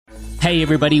Hey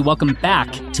everybody, welcome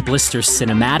back to Blister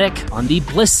Cinematic on the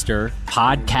Blister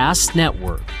Podcast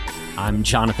Network. I'm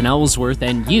Jonathan Ellsworth,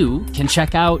 and you can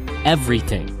check out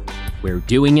everything we're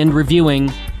doing and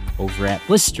reviewing over at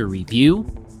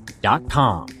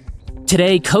blisterreview.com.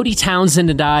 Today, Cody Townsend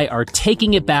and I are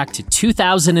taking it back to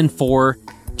 2004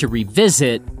 to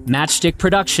revisit Matchstick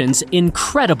Productions'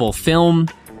 incredible film,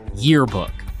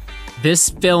 Yearbook.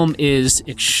 This film is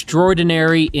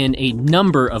extraordinary in a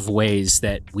number of ways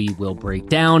that we will break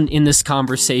down in this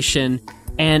conversation.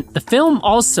 And the film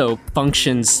also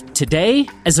functions today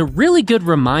as a really good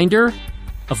reminder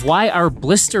of why our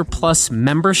Blister Plus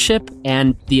membership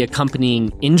and the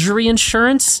accompanying injury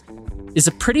insurance is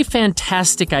a pretty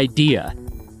fantastic idea.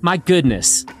 My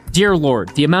goodness, dear Lord,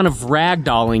 the amount of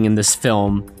ragdolling in this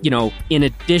film, in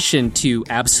addition to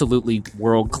absolutely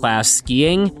world-class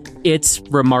skiing, it's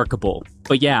remarkable.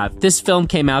 But yeah, if this film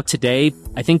came out today,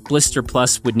 I think Blister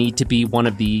Plus would need to be one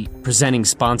of the presenting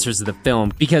sponsors of the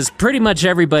film, because pretty much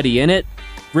everybody in it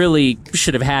really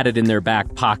should have had it in their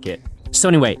back pocket. So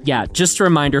anyway, yeah, just a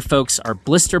reminder, folks, our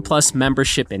Blister Plus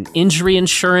membership and injury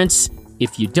insurance.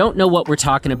 If you don't know what we're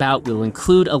talking about, we'll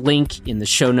include a link in the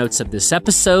show notes of this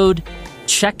episode.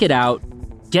 Check it out,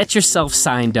 get yourself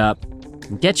signed up,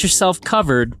 and get yourself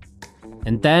covered,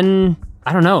 and then,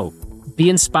 be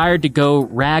inspired to go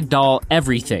ragdoll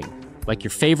everything, like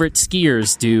your favorite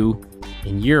skiers do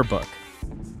in Yearbook.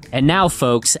 And now,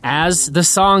 folks, as the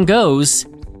song goes,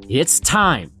 it's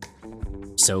time.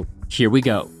 So here we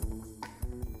go.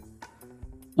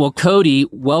 Well, Cody,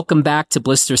 welcome back to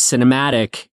Blister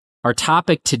Cinematic. Our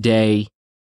topic today,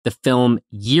 the film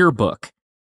Yearbook.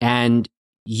 And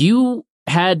you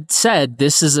had said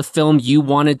this is a film you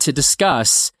wanted to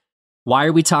discuss. Why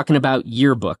are we talking about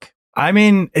Yearbook? I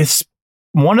mean, it's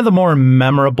one of the more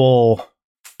memorable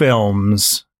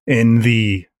films in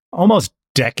the almost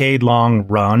decade-long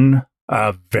run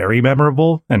of very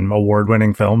memorable and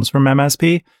award-winning films from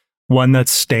MSP. One that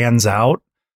stands out.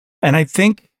 And I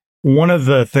think one of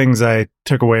the things I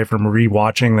took away from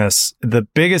rewatching this, the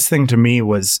biggest thing to me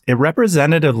was it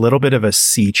represented a little bit of a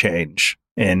sea change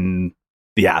in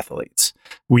the athletes.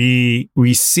 We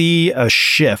see a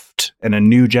shift and a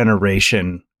new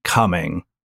generation coming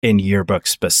in Yearbook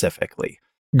specifically,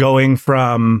 going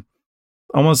from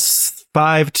almost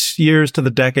 5 years to the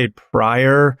decade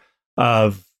prior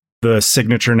of the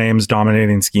signature names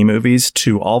dominating ski movies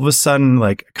to all of a sudden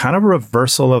like kind of a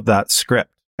reversal of that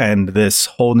script and this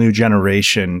whole new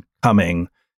generation coming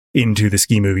into the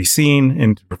ski movie scene,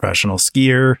 into professional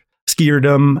skierdom,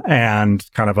 and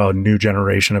kind of a new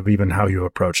generation of even how you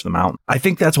approach the mountain. I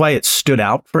think that's why it stood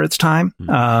out for its time.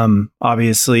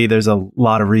 Obviously, there's a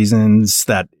lot of reasons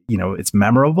that, it's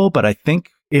memorable, but I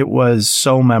think it was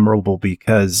so memorable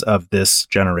because of this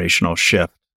generational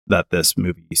shift that this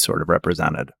movie sort of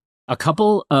represented. A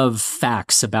couple of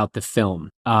facts about the film.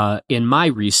 In my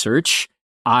research,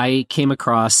 I came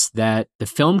across that the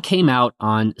film came out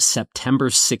on September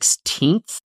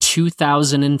 16th,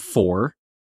 2004.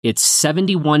 It's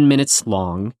 71 minutes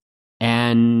long,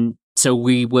 and so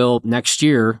we will next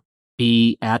year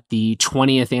be at the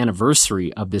 20th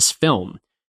anniversary of this film.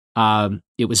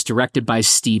 It was directed by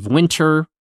Steve Winter,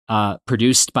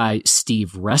 produced by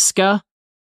Steve Reska,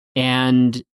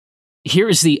 and here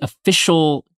is the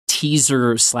official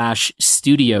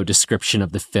teaser/studio description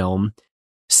of the film.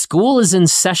 School is in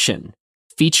session,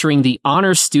 featuring the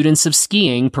honor students of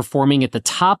skiing performing at the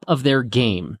top of their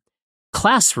game.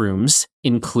 Classrooms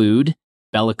include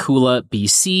Bella Coola,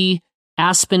 BC,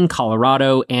 Aspen,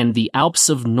 Colorado, and the Alps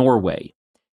of Norway.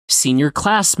 Senior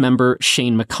class member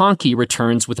Shane McConkey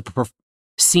returns with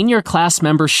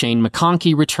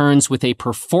a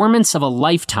performance of a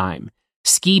lifetime,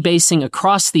 ski basing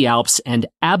across the Alps and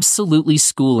absolutely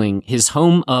schooling his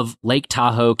home of Lake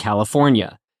Tahoe,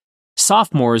 California.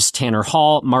 Sophomores Tanner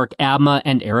Hall, Mark Abma,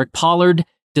 and Eric Pollard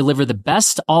deliver the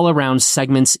best all-around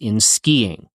segments in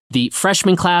skiing. The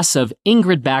freshman class of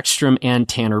Ingrid Backstrom and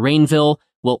Tanner Rainville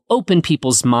will open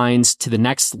people's minds to the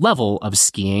next level of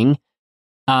skiing.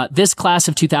 This class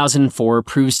of 2004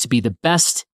 proves to be the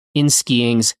best in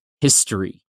skiing's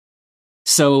history.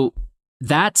 So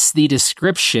that's the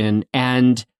description,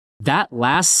 and that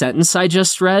last sentence I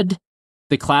just read,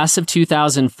 the class of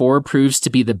 2004 proves to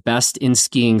be the best in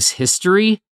skiing's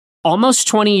history. Almost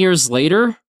 20 years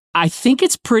later, I think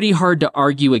it's pretty hard to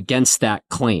argue against that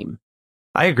claim.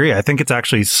 I agree. I think it's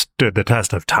actually stood the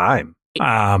test of time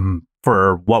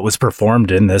for what was performed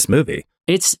in this movie.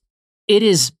 It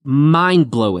is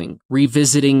mind-blowing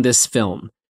revisiting this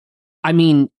film. I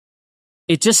mean,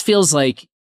 it just feels like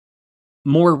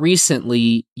more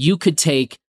recently you could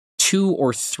take 2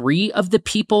 or 3 of the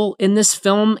people in this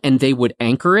film and they would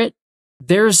anchor it.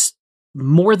 there's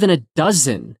more than a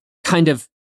dozen kind of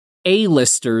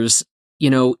A-listers,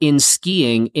 in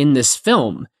skiing in this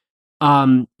film.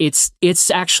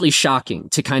 It's actually shocking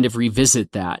to kind of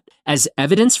revisit that. As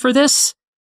evidence for this,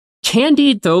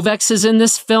 Candide Thovex is in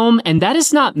this film, and that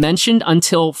is not mentioned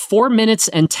until 4 minutes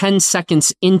and 10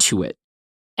 seconds into it.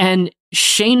 And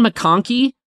Shane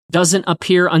McConkey doesn't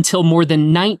appear until more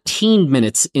than 19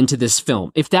 minutes into this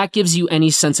film, if that gives you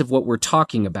any sense of what we're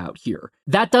talking about here.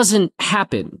 That doesn't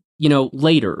happen,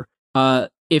 later.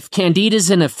 If Candide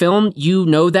is in a film, you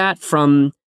know that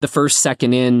from the first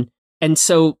second in. And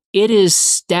so it is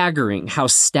staggering how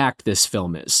stacked this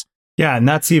film is. Yeah, and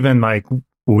that's even like,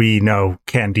 we know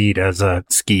Candide as a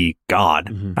ski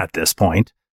god at this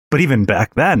point. But even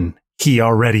back then, he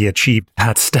already achieved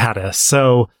that status.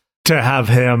 So to have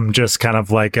him just kind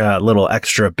of like a little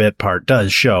extra bit part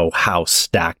does show how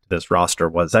stacked this roster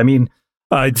was. I mean,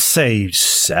 I'd say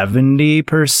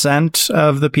 70%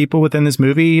 of the people within this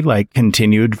movie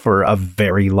continued for a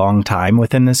very long time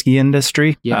within the ski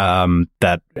industry. Yeah.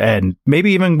 And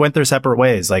maybe even went their separate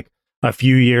ways. A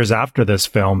few years after this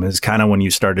film is kind of when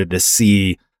you started to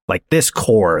see this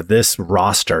core, this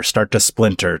roster start to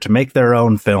splinter, to make their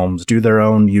own films, do their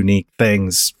own unique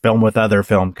things, film with other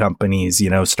film companies,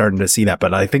 starting to see that.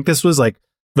 But I think this was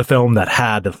the film that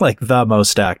had the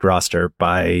most stacked roster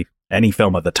by any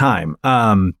film at the time.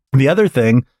 The other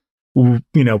thing,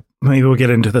 maybe we'll get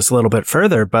into this a little bit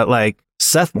further, but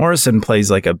Seth Morrison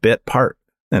plays a bit part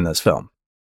in this film.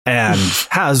 And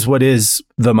has what is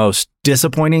the most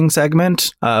disappointing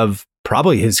segment of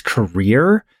probably his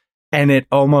career. And it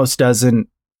almost doesn't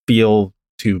feel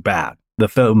too bad. The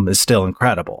film is still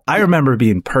incredible. I remember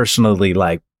being personally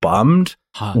bummed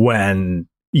when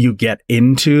you get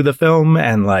into the film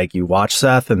and you watch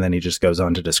Seth, and then he just goes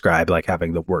on to describe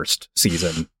having the worst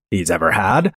season he's ever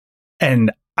had.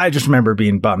 And I just remember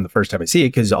being bummed the first time I see it,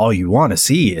 because all you want to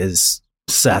see is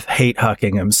Seth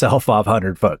hate-hucking himself off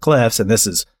 100-foot cliffs. And this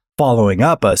is following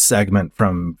up a segment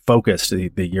from Focus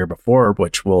the year before,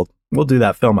 which we'll do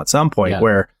that film at some point,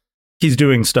 where he's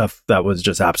doing stuff that was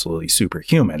just absolutely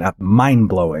superhuman,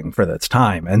 mind-blowing for its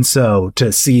time. And so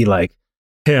to see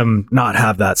him not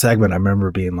have that segment, I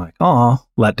remember being oh,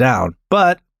 let down.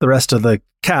 But the rest of the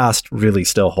cast really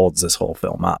still holds this whole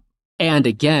film up. And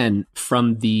again,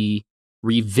 from the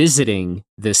revisiting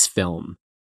this film,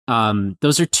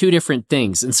 those are two different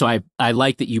things. And so I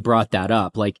like that you brought that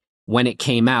up. When it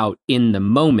came out, in the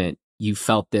moment, you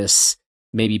felt this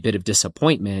maybe bit of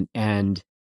disappointment. And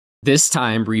this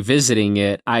time revisiting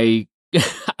it,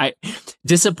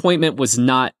 disappointment was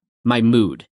not my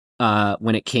mood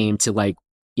when it came to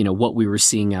what we were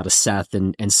seeing out of Seth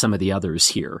and some of the others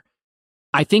here.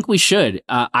 I think we should.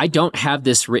 I don't have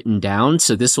this written down,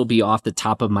 so this will be off the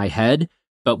top of my head,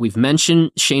 but we've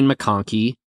mentioned Shane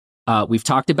McConkey. We've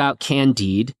talked about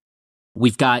Candide.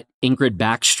 We've got Ingrid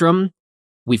Backstrom.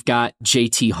 We've got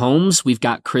JT Holmes. We've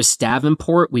got Chris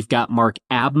Davenport. We've got Mark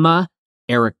Abma,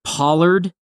 Eric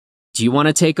Pollard. Do you want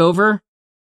to take over?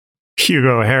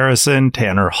 Hugo Harrison,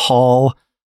 Tanner Hall,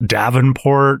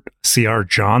 Davenport, C.R.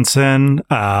 Johnson,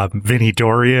 Vinnie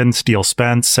Dorian, Steele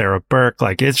Spence, Sarah Burke.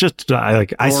 It's just I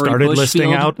started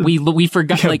listing out. We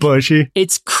forgot. Bushy.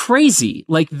 It's crazy.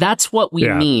 That's what we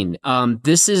mean.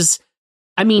 This is.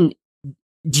 I mean,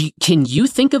 can you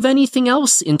think of anything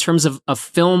else in terms of a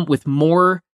film with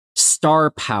more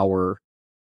star power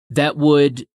that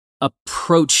would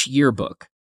approach Yearbook?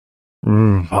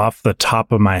 Off the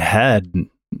top of my head,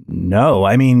 no.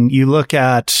 I mean, you look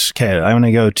at, I'm going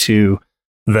to go to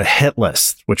The Hit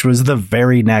List, which was the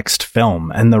very next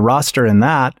film. And the roster in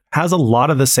that has a lot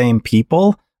of the same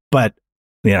people, but,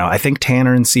 I think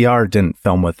Tanner and CR didn't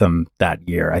film with them that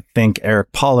year. I think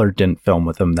Eric Pollard didn't film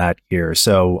with them that year.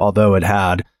 So although it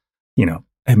had,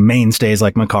 mainstays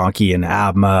like McConkey and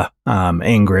Abma,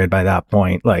 Ingrid by that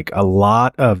point, a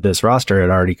lot of this roster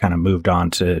had already kind of moved on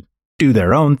to do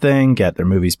their own thing, get their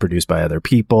movies produced by other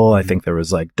people. I think there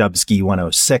was Dubsky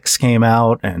 106 came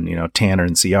out, and Tanner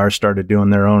and CR started doing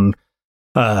their own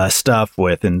stuff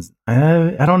with, and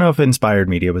I don't know if Inspired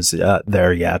Media was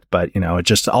there yet, but it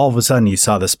just all of a sudden you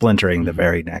saw the splintering the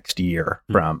very next year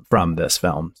from this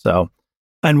film. So,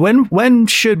 and when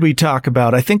should we talk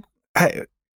about? I think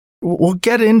we'll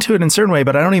get into it in a certain way,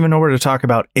 but I don't even know where to talk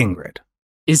about Ingrid.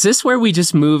 Is this where we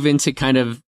just move into kind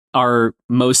of our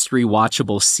most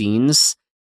rewatchable scenes,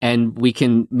 and we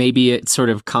can maybe it sort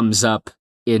of comes up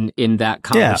in that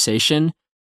conversation? Yeah.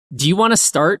 Do you want to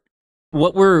start?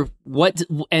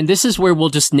 And this is where we'll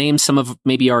just name some of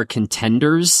maybe our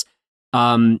contenders,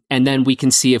 and then we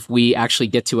can see if we actually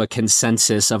get to a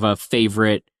consensus of a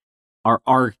favorite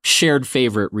our shared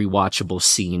favorite rewatchable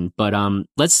scene. But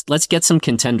let's get some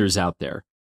contenders out there.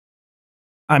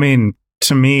 I mean,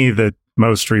 to me, the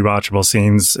most rewatchable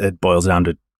scenes, it boils down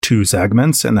to two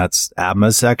segments, and that's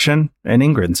Abma's section and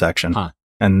Ingrid's section.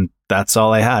 And that's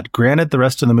all I had. Granted, the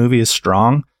rest of the movie is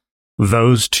strong.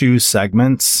 Those two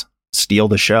segments steal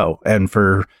the show, and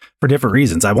for different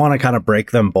reasons. I want to kind of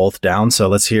break them both down. So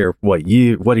let's hear what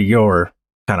are your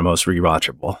kind of most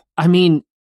rewatchable. I mean,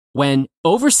 when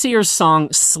Overseer's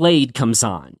song Slade comes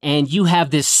on and you have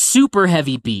this super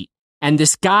heavy beat and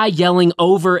this guy yelling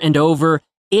over and over,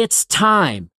 "It's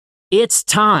time. It's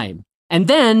time." And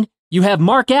then you have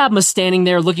Mark Abma standing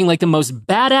there looking like the most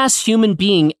badass human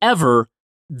being ever.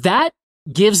 That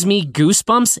gives me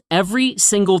goosebumps every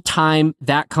single time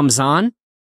that comes on.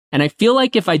 And I feel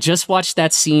like if I just watched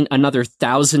that scene another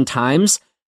 1,000 times,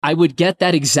 I would get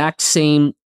that exact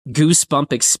same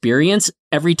goosebump experience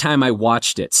every time I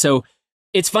watched it. So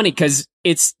it's funny because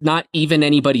it's not even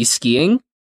anybody skiing,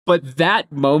 but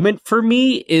that moment for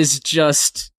me is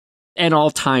just an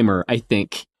all-timer, I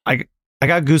think. I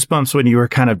got goosebumps when you were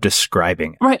kind of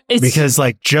describing it. Right. Because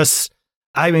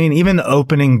even the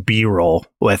opening B-roll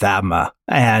with Abma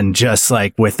and just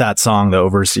like with that song, the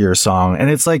Overseer song, and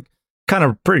it's like kind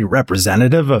of pretty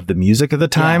representative of the music of the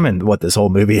time and what this whole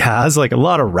movie has, like a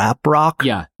lot of rap rock.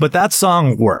 Yeah. But that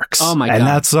song works. Oh my God. And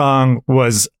that song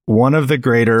was one of the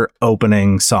greater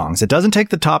opening songs. It doesn't take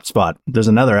the top spot. There's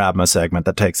another Abma segment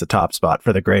that takes the top spot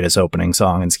for the greatest opening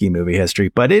song in ski movie history,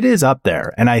 but it is up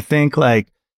there. And I think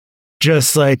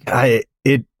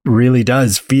it really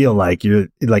does feel like you're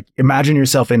like, imagine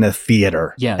yourself in a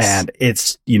theater. Yes. And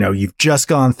it's, you've just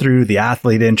gone through the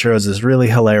athlete intros, this really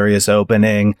hilarious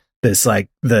opening, this like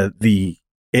the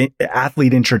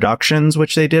athlete introductions,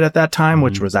 which they did at that time,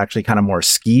 which was actually kind of more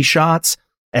ski shots.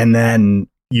 And then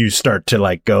you start to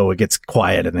like go, it gets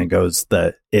quiet and then goes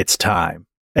 "It's time."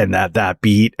 And that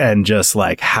beat and just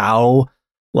like how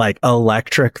like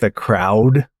electric the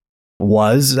crowd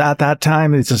was at that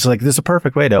time. It's just like, this is a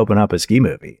perfect way to open up a ski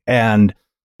movie. And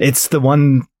it's the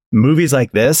one movies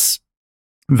like this,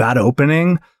 that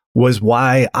opening was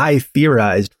why I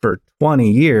theorized for 20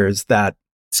 years that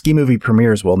ski movie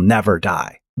premieres will never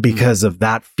die, because of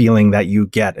that feeling that you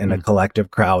get in a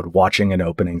collective crowd watching an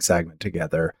opening segment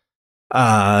together.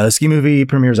 Ski movie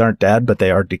premieres aren't dead, but they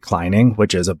are declining,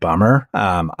 which is a bummer.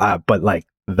 But like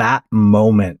that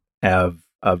moment of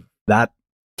that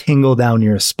tingle down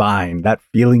your spine, that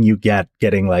feeling you get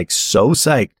getting like so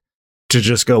psyched to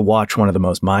just go watch one of the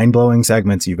most mind-blowing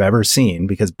segments you've ever seen,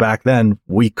 because back then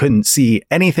we couldn't see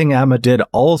anything Abma did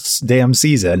all damn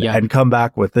season and come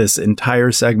back with this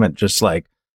entire segment just like,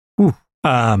 whew.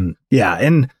 And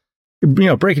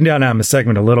breaking down Abma's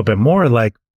segment a little bit more,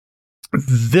 like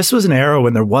this was an era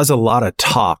when there was a lot of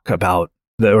talk about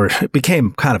it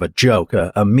became kind of a joke,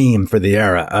 a meme for the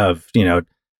era of,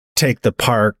 take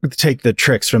the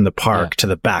tricks from the park to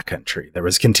the backcountry. There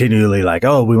was continually like,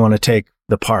 oh, we want to take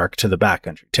the park to the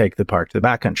backcountry, take the park to the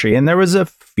backcountry. And there was a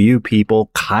few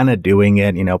people kind of doing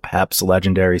it, Pep's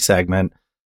legendary segment.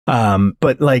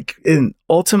 But like,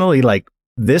 ultimately, like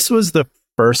this was the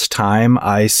first time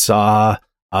I saw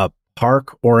a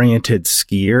park oriented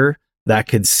skier that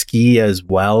could ski as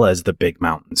well as the big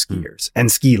mountain skiers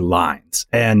and ski lines,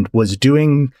 and was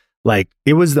doing like,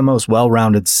 it was the most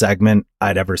well-rounded segment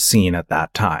I'd ever seen at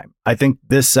that time. I think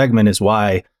this segment is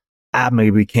why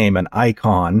Abma became an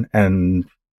icon and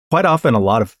quite often a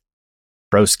lot of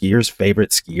pro skiers'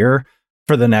 favorite skier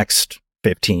for the next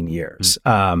 15 years,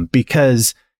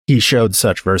 because he showed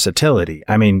such versatility.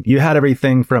 I mean, you had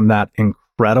everything from that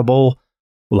incredible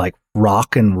like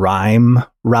rock and rhyme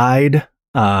ride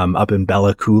up in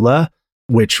Bella Coola,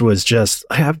 which was just,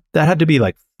 that had to be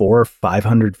like 400 or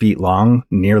 500 feet long,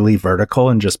 nearly vertical,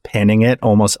 and just pinning it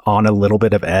almost on a little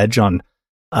bit of edge on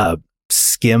a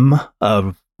skim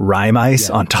of rime ice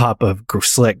on top of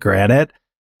slick granite.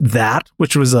 That,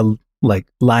 which was a like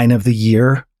line of the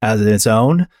year as its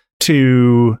own,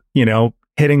 to,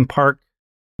 hitting park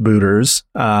booters,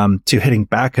 to hitting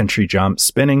backcountry jumps,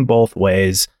 spinning both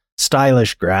ways,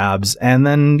 stylish grabs, and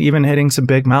then even hitting some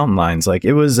big mountain lines. Like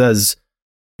it was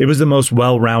the most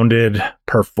well-rounded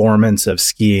performance of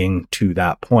skiing to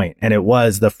that point. And it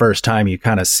was the first time you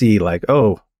kind of see like,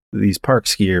 oh, these park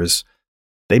skiers,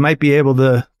 they might be able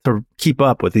to keep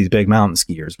up with these big mountain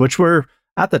skiers, which were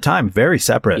at the time very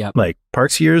separate. Yep. Like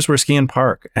park skiers were skiing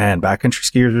park and backcountry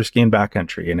skiers were skiing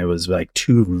backcountry. And it was like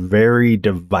two very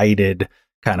divided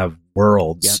kind of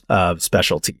worlds of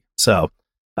specialty. So,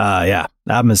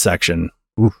 Abma's section.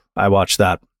 I watched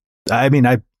that. I mean,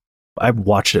 I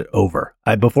watched it over.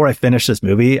 Before I finished this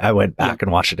movie, I went back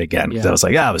and watched it again because I was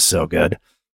like, it was so good.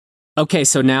 Okay,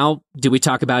 so now do we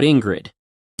talk about Ingrid?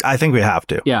 I think we have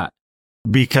to. Yeah.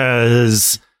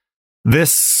 Because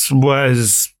this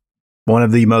was one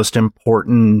of the most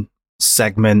important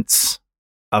segments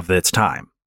of its time.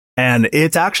 And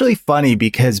it's actually funny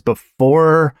because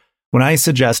when I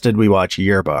suggested we watch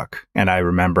Yearbook, and I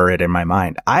remember it in my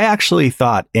mind, I actually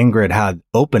thought Ingrid had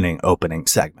opening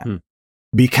segment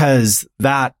because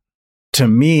that, to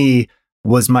me,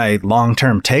 was my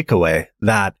long-term takeaway,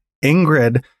 that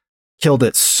Ingrid killed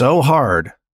it so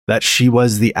hard that she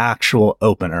was the actual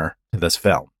opener to this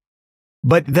film.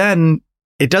 But then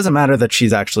it doesn't matter that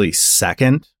she's actually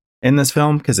second in this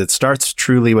film because it starts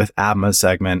truly with Abma's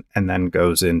segment and then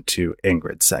goes into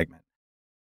Ingrid's segment.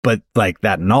 But like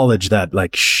that knowledge that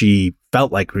like she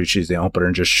felt like she's the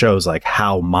opener just shows like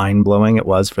how mind blowing it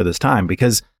was for this time,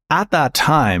 because at that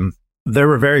time there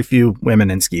were very few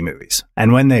women in ski movies.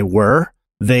 And when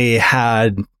they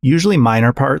had usually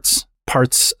minor parts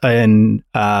in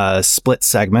split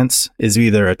segments, is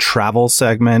either a travel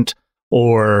segment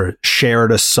or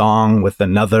shared a song with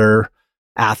another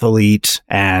athlete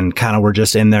and kind of were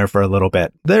just in there for a little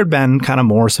bit. There'd been kind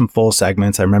of some full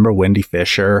segments. I remember Wendy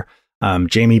Fisher,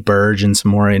 Jamie Burge in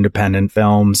some more independent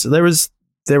films.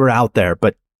 They were out there,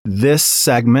 but this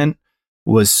segment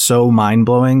was so mind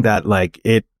blowing that like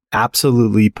it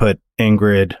absolutely put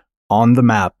Ingrid on the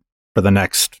map for the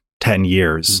next 10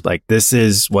 years. Like this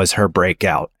was her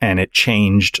breakout, and it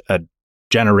changed a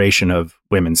generation of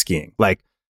women skiing. Like,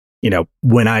 you know,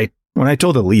 when I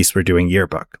told Elise we're doing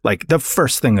Yearbook, like the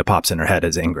first thing that pops in her head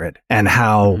is Ingrid and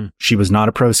how she was not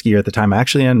a pro skier at the time. I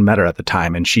actually hadn't met her at the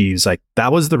time. And she's like,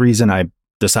 that was the reason I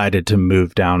decided to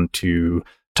move down to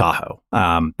Tahoe.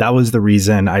 That was the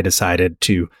reason I decided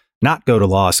to not go to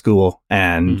law school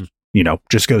and, you know,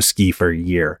 just go ski for a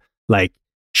year. Like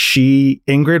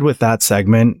Ingrid with that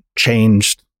segment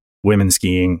changed women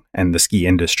skiing and the ski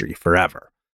industry forever.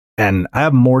 And I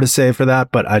have more to say for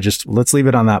that, but let's leave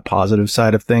it on that positive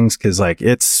side of things. Cause like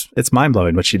it's mind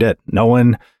blowing what she did. No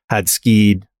one had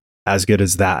skied as good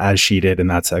as she did in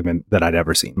that segment that I'd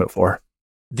ever seen before.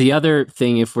 The other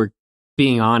thing, if we're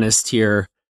being honest here,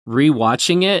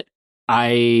 rewatching it,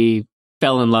 I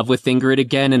fell in love with Ingrid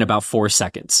again in about 4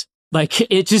 seconds. Like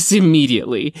it just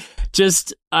immediately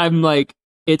I'm like,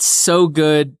 it's so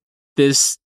good.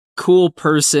 This cool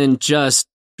person just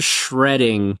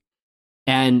shredding.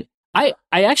 And I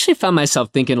actually found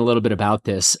myself thinking a little bit about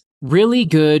this. Really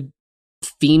good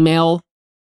female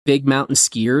big mountain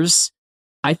skiers.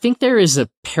 I think there is a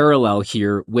parallel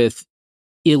here with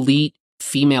elite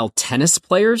female tennis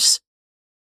players,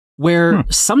 where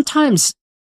sometimes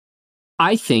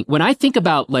when I think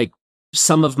about like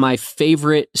some of my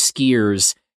favorite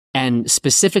skiers, and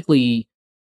specifically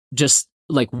just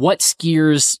like what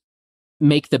skiers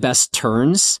make the best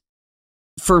turns,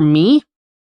 for me,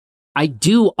 I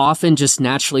do often just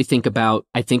naturally think about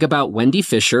Wendy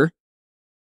Fisher.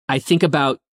 I think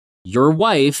about your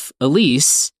wife,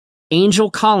 Elise,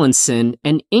 Angel Collinson,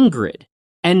 and Ingrid.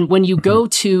 And when you go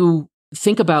to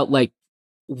think about like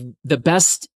the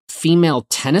best female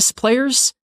tennis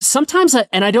players, sometimes,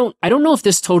 and I don't know if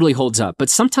this totally holds up, but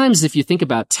sometimes if you think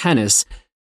about tennis,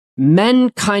 men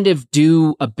kind of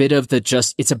do a bit of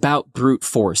it's about brute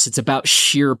force. It's about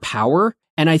sheer power.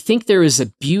 And I think there is a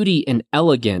beauty and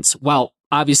elegance. While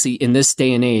obviously in this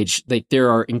day and age, like there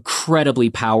are incredibly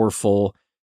powerful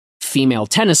female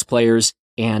tennis players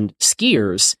and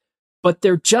skiers, but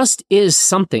there just is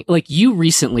something like you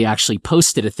recently actually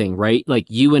posted a thing, right? Like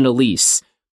you and Elise,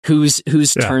 whose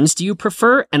turns do you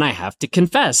prefer? And I have to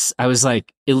confess, I was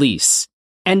like, Elise.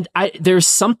 And there's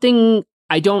something,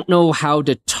 I don't know how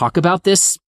to talk about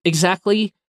this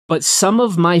exactly, but some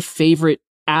of my favorite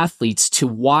athletes to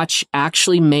watch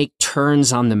actually make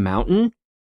turns on the mountain,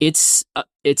 it's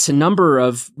a number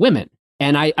of women.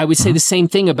 And I would say the same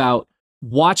thing about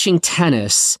watching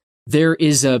tennis. There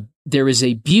is a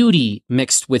beauty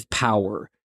mixed with power,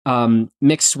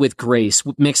 mixed with grace,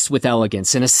 mixed with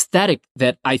elegance, an aesthetic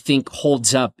that I think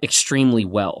holds up extremely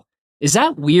well. Is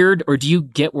that weird, or do you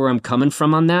get where I'm coming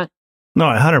from on that? No,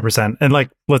 100%. And like,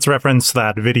 let's reference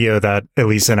that video that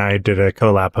Elise and I did a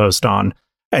collab post on.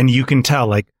 And you can tell,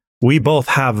 like, we both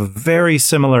have a very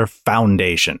similar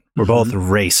foundation. We're both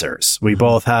racers. We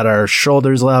both had our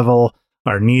shoulders level,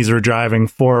 our knees are driving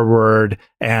forward,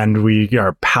 and we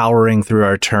are powering through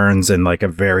our turns in like a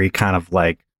very kind of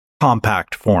like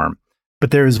compact form.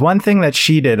 But there's one thing that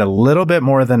she did a little bit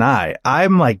more than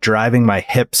I'm like driving my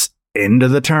hips into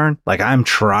the turn. Like I'm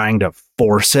trying to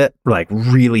force it, like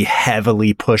really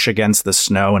heavily push against the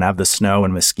snow and have the snow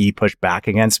and the ski push back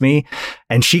against me.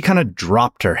 And she kind of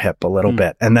dropped her hip a little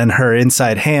bit. And then her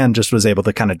inside hand just was able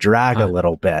to kind of drag a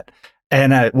little bit.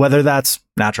 And whether that's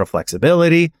natural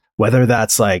flexibility, whether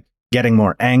that's like getting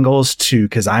more angles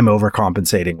because I'm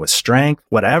overcompensating with strength,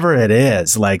 whatever it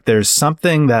is, like there's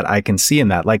something that I can see in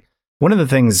that. Like one of the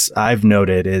things I've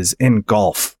noted is in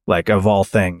golf, like of all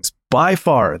things, by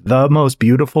far the most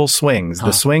beautiful swings,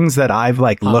 the swings that I've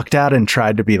like looked at and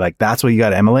tried to be like, that's what you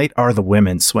got to emulate, are the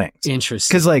women's swings.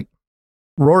 Interesting. Because like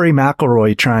Rory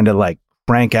McIlroy trying to like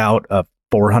crank out a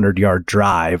 400-yard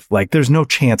drive, like there's no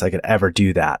chance I could ever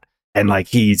do that. And like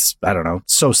he's, I don't know,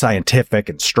 so scientific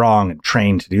and strong and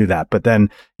trained to do that. But then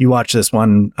you watch this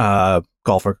one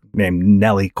golfer named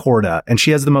Nelly Korda, and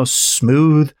she has the most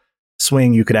smooth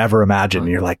swing you could ever imagine.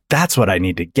 And you're like, that's what I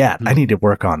need to get. I need to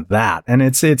work on that. And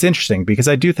it's interesting because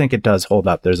I do think it does hold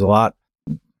up. There's a lot,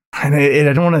 and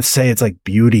I don't want to say it's like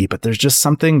beauty, but there's just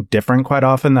something different quite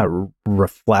often that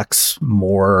reflects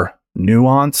more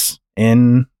nuance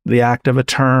in the act of a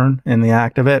turn, in the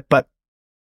act of it. But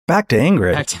back to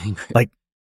Ingrid.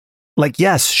 Like,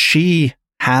 yes, she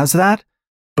has that,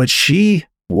 but she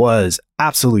was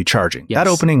absolutely charging. Yes. That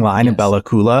opening line in Bella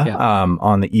Coola,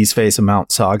 on the east face of Mount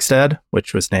Sogstead,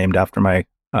 which was named after my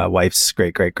wife's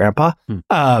great-great-grandpa.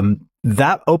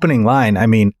 That opening line, I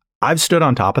mean, I've stood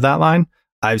on top of that line.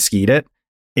 I've skied it.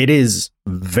 It is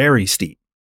very steep.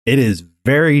 It is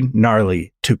very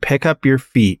gnarly to pick up your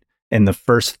feet in the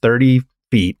first 30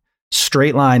 feet,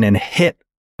 straight line, and hit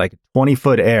like a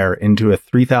 20-foot air into a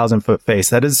 3,000-foot face.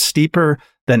 That is steeper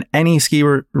than any ski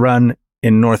run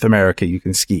in North America you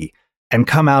can ski, and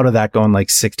come out of that going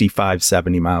like 65,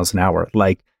 70 miles an hour.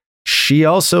 Like, she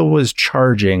also was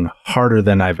charging harder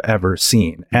than I've ever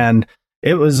seen. And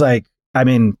it was like, I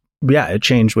mean, yeah, it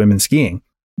changed women's skiing.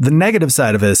 The negative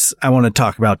side of this I want to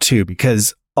talk about too,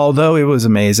 because although it was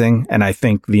amazing, and I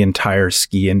think the entire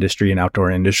ski industry and outdoor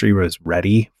industry was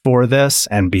ready for this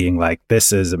and being like,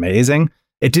 this is amazing,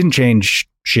 it didn't change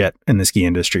shit in the ski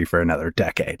industry for another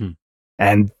decade.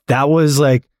 And that was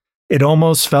like, it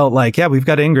almost felt like, yeah, we've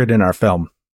got Ingrid in our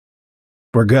film.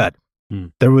 We're good.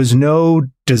 There was no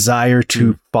desire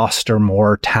to foster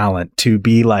more talent, to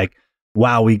be like,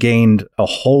 wow, we gained a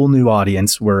whole new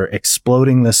audience. We're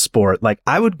exploding this sport. Like,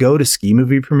 I would go to ski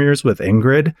movie premieres with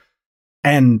Ingrid,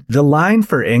 and the line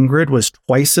for Ingrid was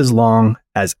twice as long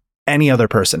as any other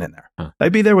person in there.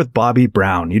 I'd be there with Bobby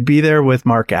Brown. You'd be there with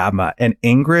Mark Abma, and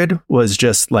Ingrid was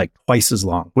just like twice as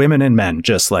long. Women and men,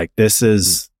 just like, this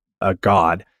is a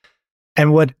god.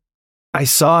 And what I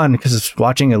saw, and because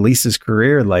watching Elise's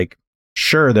career, like,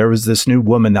 sure, there was this new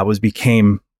woman that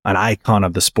became an icon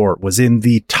of the sport, was in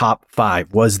the top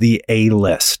 5, was the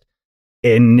A-list.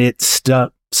 And it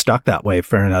stuck that way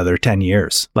for another 10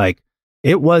 years. Like,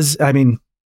 it was, I mean,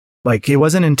 like, it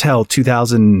wasn't until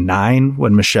 2009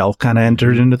 when Michelle kind of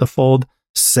entered into the fold.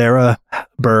 Sarah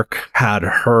Burke had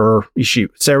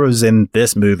Sarah was in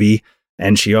this movie,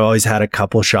 and she always had a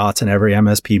couple shots in every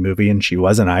MSP movie, and she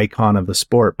was an icon of the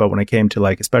sport. But when it came to,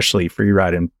 like, especially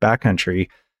freeride and backcountry,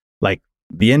 like,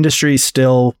 the industry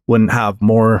still wouldn't have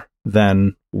more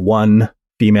than one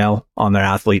female on their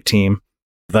athlete team.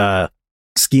 The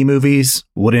ski movies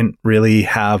wouldn't really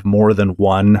have more than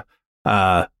one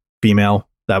female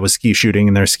that was ski shooting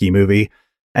in their ski movie.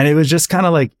 And it was just kind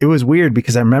of like, it was weird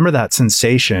because I remember that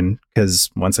sensation, because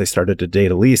once I started to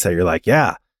date Elise, that you're like,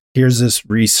 yeah, here's this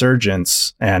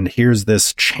resurgence and here's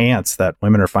this chance that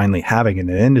women are finally having in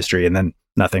the industry. And then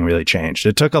nothing really changed.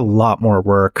 It took a lot more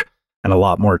work and a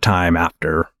lot more time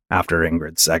after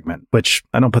Ingrid's segment, which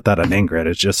I don't put that on Ingrid.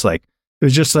 It's just like, it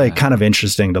was just like kind of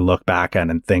interesting to look back at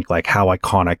and think like how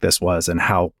iconic this was and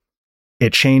how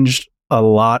it changed a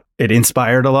lot. It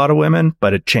inspired a lot of women,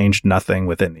 but it changed nothing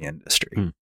within the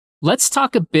industry. Let's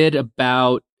talk a bit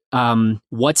about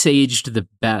what's aged the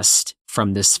best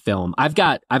from this film. I've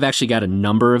actually got a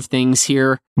number of things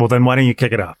here. Well, then why don't you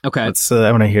kick it off? Okay.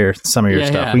 I want to hear some of your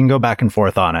stuff. Yeah. We can go back and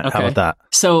forth on it. Okay. How about that?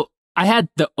 So I had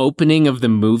the opening of the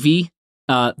movie.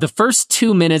 The first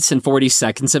 2 minutes and 40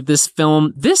 seconds of this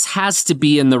film, this has to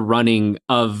be in the running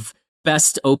of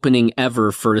best opening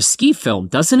ever for a ski film,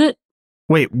 doesn't it?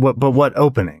 Wait, what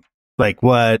opening? Like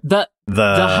what? The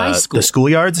high school. The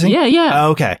schoolyard scene? Yeah.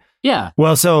 Oh, okay. Yeah.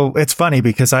 Well, so it's funny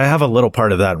because I have a little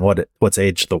part of that in what's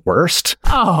aged the worst.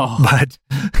 Oh. But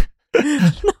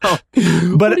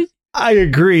no. But I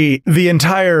agree. The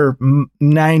entire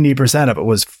 90% of it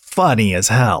was funny as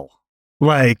hell.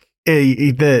 Like,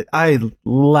 I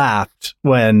laughed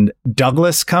when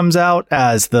Douglas comes out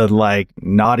as the like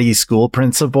naughty school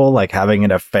principal, like having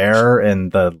an affair in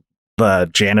the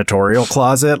janitorial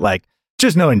closet. Like,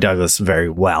 just knowing Douglas very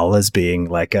well as being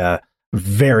like a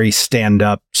very stand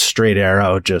up, straight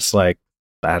arrow, just like,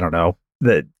 I don't know,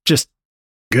 just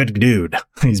good dude.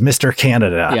 He's Mr.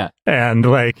 Canada. Yeah. And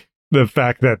like, the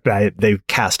fact that they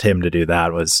cast him to do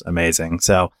that was amazing.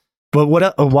 So, but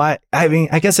why? I mean,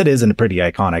 I guess it is a pretty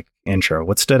iconic intro.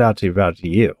 What stood out to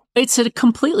you? It's a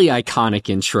completely iconic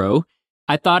intro.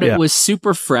 I thought it was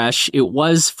super fresh. It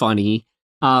was funny.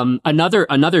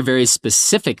 Another very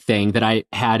specific thing that I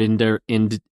had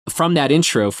from that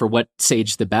intro for what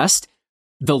saged the best,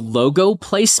 the logo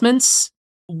placements.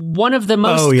 One of the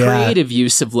most creative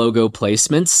use of logo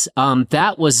placements.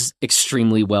 That was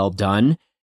extremely well done.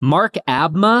 Mark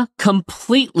Abma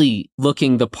completely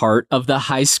looking the part of the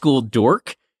high school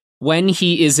dork when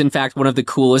he is in fact one of the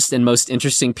coolest and most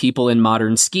interesting people in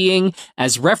modern skiing,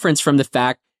 as reference from the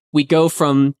fact we go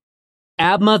from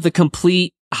Abma, the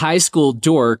complete high school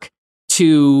dork,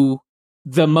 to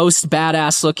the most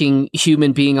badass looking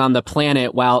human being on the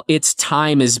planet while its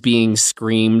time is being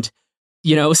screamed.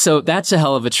 So that's a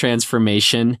hell of a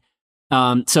transformation.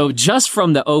 So just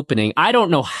from the opening, I don't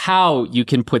know how you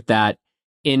can put that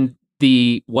in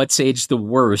the what's aged the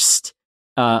worst,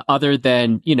 other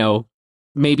than,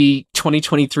 maybe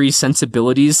 2023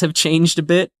 sensibilities have changed a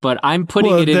bit, but I'm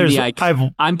putting it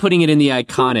in I'm putting it in the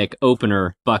iconic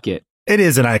opener bucket. It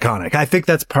is an iconic. I think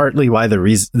that's partly why the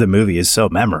movie is so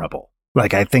memorable.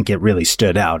 Like, I think it really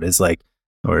stood out as like,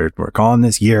 we're calling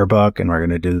this Yearbook and we're going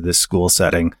to do this school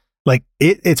setting. Like,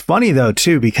 it's funny though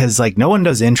too, because like no one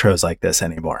does intros like this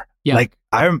anymore. Yeah. Like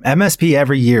our MSP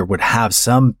every year would have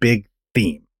some big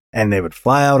theme and they would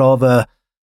fly out all the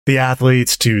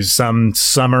athletes to some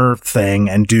summer thing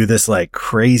and do this like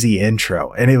crazy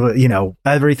intro. And it was,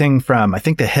 everything from, I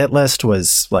think the hit list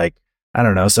was like, I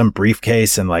don't know, some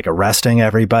briefcase and like arresting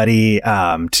everybody,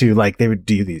 to like, they would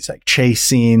do these like chase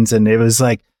scenes. And it was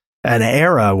like an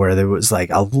era where there was like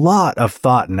a lot of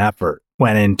thought and effort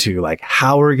went into like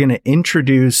how we're going to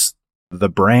introduce the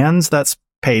brands that's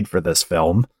paid for this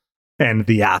film and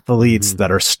the athletes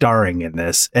that are starring in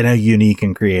this in a unique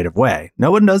and creative way.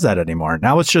 No one does that anymore.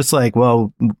 Now it's just like,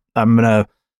 well, I'm going to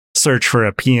search for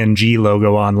a PNG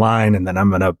logo online and then I'm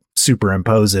going to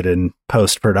superimpose it in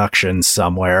post-production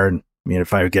somewhere. And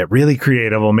if I get really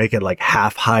creative, I'll make it like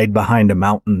half hide behind a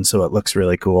mountain so it looks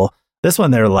really cool. This one,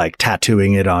 they're like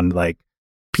tattooing it on like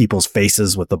people's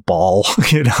faces with the ball,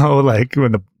 like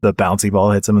when the bouncy ball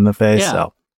hits them in the face. Yeah.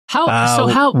 So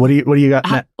what do you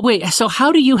got? So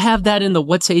how do you have that in the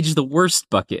what's age the worst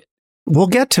bucket? We'll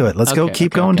get to it. Let's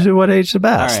keep going to what age the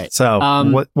best. All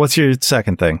right. So what's your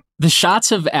second thing? The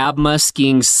shots of Abma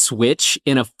skiing switch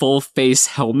in a full face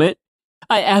helmet,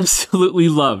 I absolutely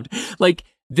loved. Like,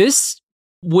 this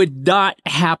would not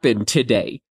happen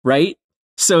today, right?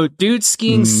 So dude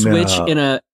skiing switch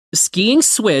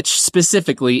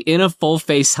specifically in a full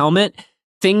face helmet,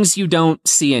 things you don't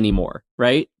see anymore,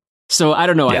 right? So I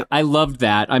don't know. Yeah. I loved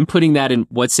that. I'm putting that in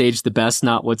what's aged the best,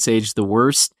 not what's aged the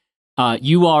worst.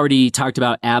 You already talked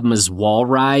about Abma's wall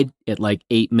ride at like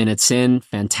 8 minutes in.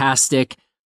 Fantastic.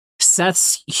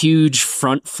 Seth's huge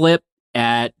front flip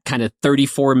at kind of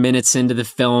 34 minutes into the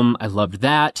film. I loved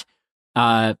that.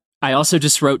 I also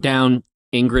just wrote down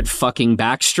Ingrid fucking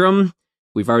Backstrom.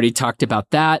 We've already talked about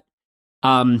that.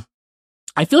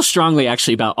 I feel strongly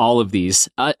actually about all of these.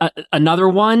 Another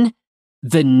one,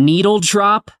 the needle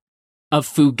drop of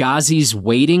Fugazi's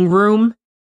Waiting Room,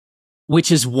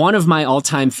 which is one of my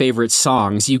all-time favorite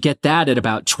songs. You get that at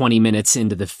about 20 minutes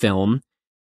into the film.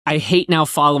 I hate now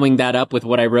following that up with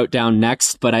what I wrote down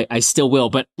next, but I still will.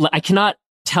 But I cannot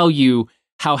tell you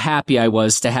how happy I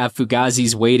was to have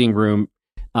Fugazi's Waiting Room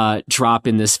drop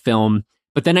in this film.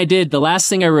 But then the last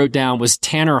thing I wrote down was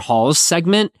Tanner Hall's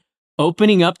segment,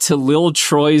 opening up to Lil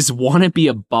Troy's Wanna Be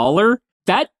a Baller.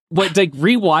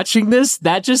 Rewatching this,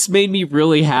 that just made me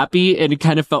really happy, and it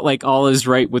kind of felt like all is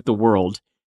right with the world.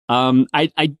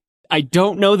 I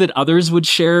don't know that others would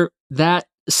share that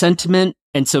sentiment,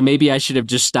 and so maybe I should have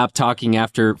just stopped talking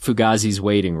after Fugazi's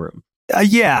Waiting Room.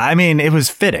 Yeah, I mean, it was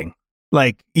fitting.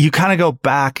 Like, you kind of go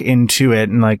back into it,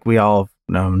 and like we all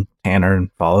known Tanner and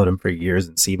followed him for years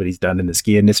and see what he's done in the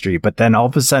ski industry, but then all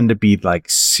of a sudden to be like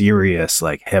serious,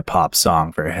 like hip hop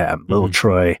song for him, Lil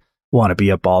Troy, Wanna Be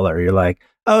a Baller. You're like,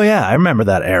 oh yeah, I remember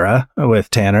that era with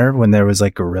Tanner when there was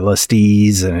like Gorilla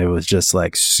Steez and it was just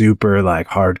like super like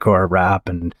hardcore rap,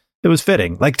 and it was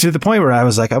fitting, like to the point where I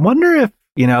was like, I wonder if,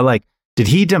 like, did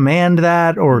he demand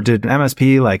that, or did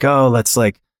MSP like, oh, let's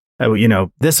like,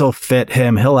 this will fit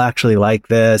him, he'll actually like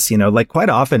this, like quite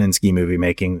often in ski movie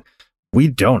making, we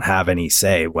don't have any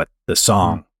say what the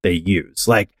song they use.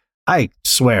 Like, I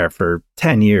swear for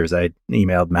 10 years, I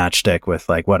emailed Matchstick with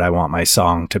like what I want my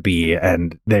song to be,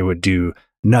 and they would do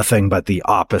nothing but the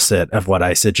opposite of what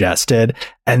I suggested.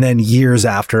 And then years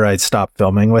after I'd stopped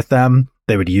filming with them,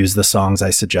 they would use the songs I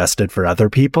suggested for other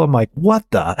people. I'm like, what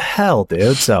the hell,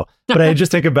 dude? So, but I just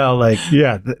think about like,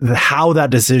 yeah, how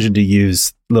that decision to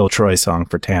use Lil Troy's song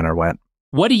for Tanner went.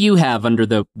 What do you have under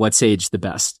the What's Aged the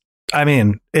Best? I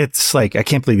mean, it's like, I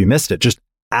can't believe you missed it. Just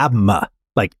Abma,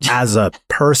 like as a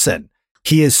person,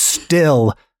 he is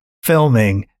still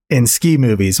filming in ski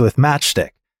movies with Matchstick.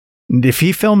 If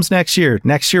he films next year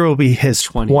will be his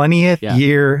 20th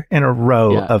year in a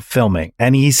row of filming.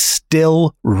 And he's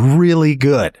still really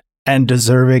good and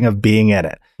deserving of being in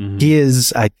it. Mm-hmm. He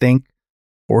is, I think,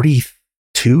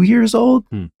 42 years old.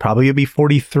 Probably will be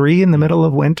 43 in the middle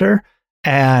of winter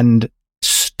and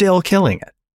still killing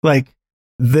it. Like,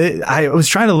 I was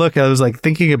trying to look, I was like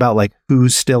thinking about like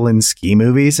who's still in ski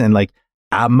movies, and like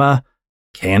Abma,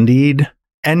 Candide,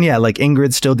 and yeah, like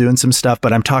Ingrid's still doing some stuff,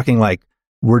 but I'm talking like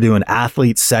we're doing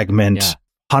athlete segment,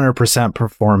 100%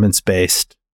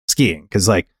 performance-based skiing. Cause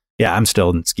like, yeah, I'm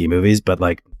still in ski movies, but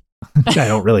like, I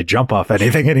don't really jump off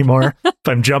anything anymore. If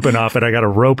I'm jumping off it, I got a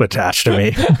rope attached to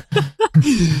me.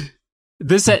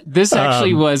 This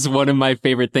actually was one of my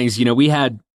favorite things. You know, we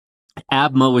had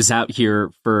Abma was out here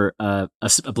for a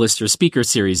Blister Speaker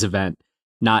Series event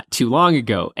not too long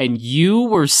ago, and you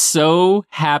were so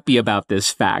happy about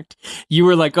this fact. You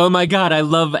were like, oh my God, I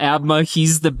love Abma.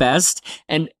 He's the best.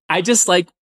 And I just like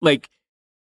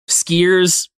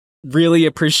skiers really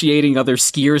appreciating other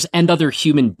skiers and other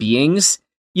human beings,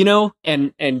 you know,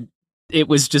 and it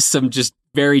was just some just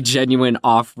very genuine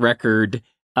off record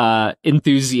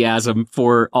enthusiasm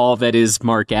for all that is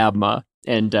Mark Abma.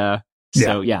 And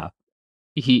so, yeah,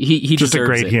 he just deserves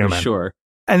a great it, human. for sure.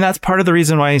 And that's part of the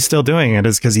reason why he's still doing it,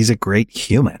 is because he's a great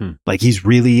human. Like, he's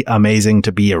really amazing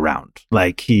to be around.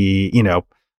 Like, he, you know,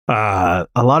 a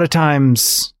lot of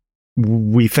times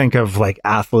we think of like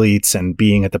athletes and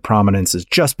being at the prominence is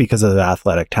just because of the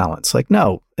athletic talents. Like,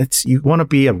 no, it's, you want to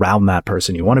be around that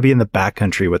person. You want to be in the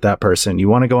backcountry with that person. You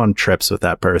want to go on trips with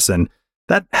that person.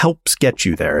 That helps get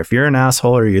you there. If you're an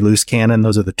asshole or you're loose cannon,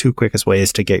 those are the two quickest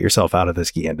ways to get yourself out of the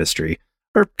ski industry,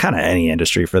 or kind of any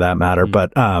industry for that matter.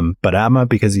 But Abma,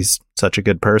 because he's such a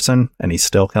good person and he's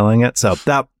still killing it. So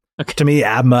that, to me,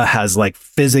 Abma has like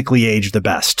physically aged the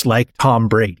best, like Tom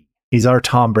Brady. He's our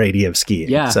Tom Brady of skiing.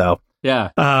 Yeah. So,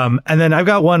 yeah. And then I've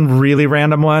got one really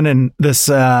random one, and this,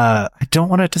 I don't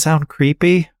want it to sound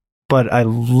creepy, but I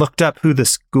looked up who the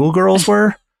schoolgirls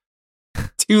were.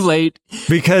 Too late.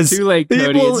 Too late,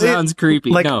 Cody. It sounds creepy.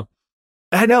 Like, no.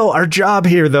 I know our job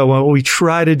here, though, what we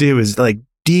try to do is like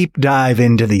deep dive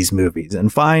into these movies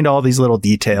and find all these little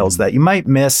details that you might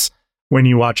miss when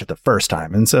you watch it the first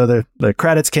time. And so the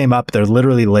credits came up, they're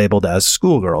literally labeled as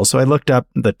schoolgirls. So I looked up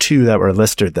the two that were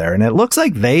listed there, and it looks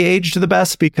like they aged the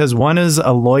best because one is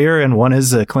a lawyer and one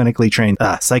is a clinically trained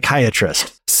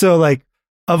psychiatrist. So like,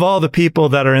 of all the people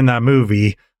that are in that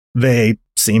movie, they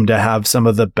seem to have some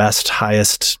of the best,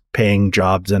 highest paying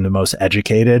jobs and the most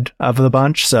educated of the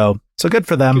bunch. So good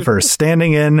for them for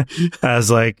standing in as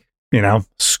like, you know,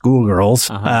 schoolgirls,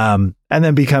 and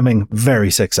then becoming very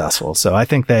successful. So I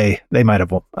think they might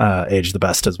have aged the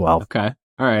best as well. Okay.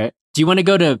 All right. Do you want to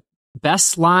go to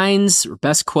best lines or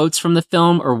best quotes from the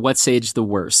film, or what's aged the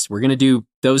worst? We're going to do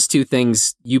those two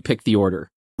things. You pick the order.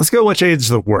 Let's go what's aged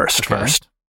the worst first.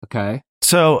 Okay.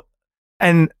 So,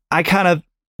 and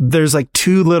there's like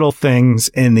two little things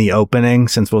in the opening,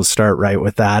 since we'll start right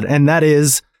with that. And that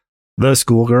is the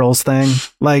schoolgirls thing.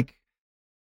 Like,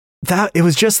 that it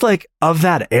was just like of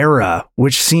that era,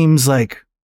 which seems like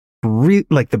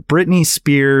like the Britney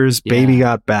Spears Baby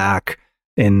Got Back,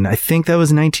 and I think that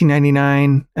was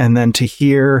 1999. And then to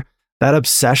hear that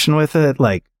obsession with it,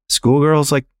 like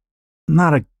schoolgirls, like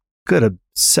not a good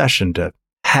obsession to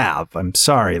have. I'm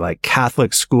sorry, like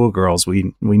Catholic schoolgirls,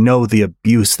 we know the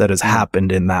abuse that has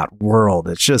happened in that world.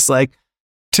 It's just like,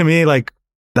 to me, like,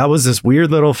 that was this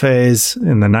weird little phase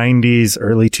in the 90s,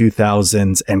 early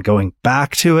 2000s, and going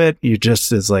back to it, you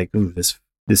just is like, ooh,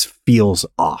 this feels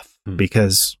off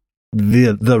because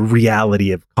the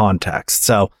reality of context.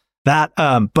 So that,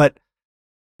 and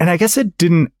I guess it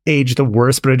didn't age the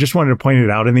worst, but I just wanted to point it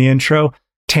out in the intro.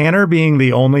 Tanner being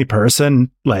the only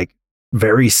person like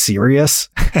very serious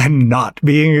and not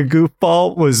being a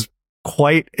goofball was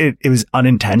it was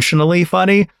unintentionally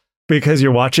funny. Because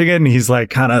you're watching it and he's like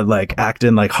kind of like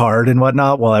acting like hard and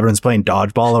whatnot while everyone's playing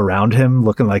dodgeball around him,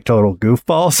 looking like total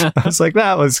goofballs. I was like,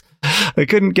 I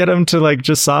couldn't get him to like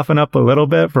just soften up a little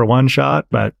bit for one shot,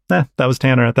 but that was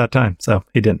Tanner at that time. So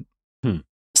he didn't.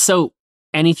 So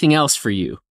anything else for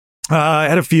you? I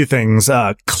had a few things.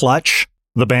 Clutch.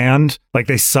 the band. Like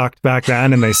they sucked back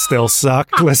then and they still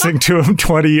sucked listening to them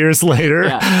 20 years later.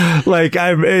 Yeah. Like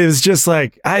it was just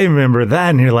like, I remember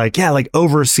then you're like, yeah, like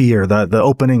Overseer, the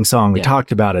opening song, we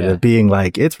talked about it, it being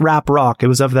like, it's rap rock. It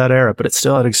was of that era, but it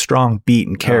still had a strong beat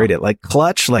and carried it. Like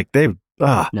Clutch, like they,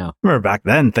 I remember back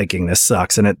then thinking this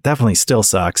sucks, and it definitely still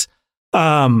sucks.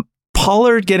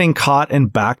 Pollard getting caught in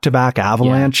back-to-back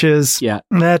avalanches.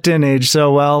 That didn't age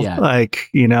so well. Like,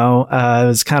 it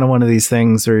was kind of one of these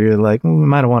things where you're like, we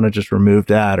might want to just remove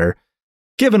that or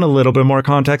given a little bit more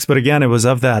context. But again, it was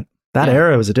of that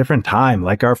era. It was a different time.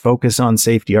 Like our focus on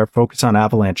safety, our focus on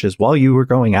avalanches. While you were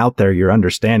going out there, you're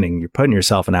understanding, you're putting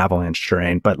yourself in avalanche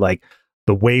terrain. But like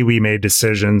the way we made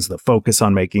decisions, the focus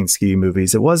on making ski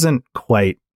movies, it wasn't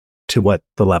quite to what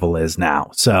the level is now.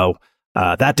 So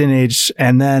that didn't age.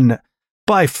 And then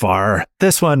by far,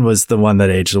 this one was the one that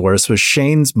aged the worst, was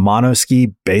Shane's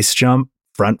monoski base jump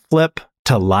front flip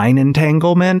to line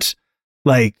entanglement.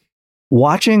 Like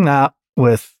watching that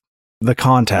with the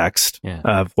context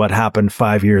of what happened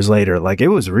 5 years later, like it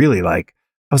was really like,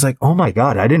 I was like, oh my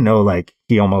God, I didn't know, like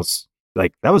he almost,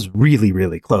 like that was really,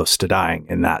 really close to dying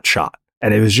in that shot.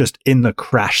 And it was just in the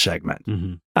crash segment.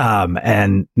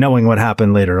 And knowing what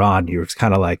happened later on, you was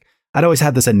kind of like, I'd always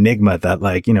had this enigma that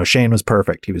like, Shane was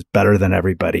perfect. He was better than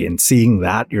everybody. And seeing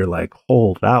that, you're like,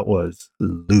 oh, that was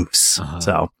loose.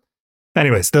 So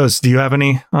anyways, do you have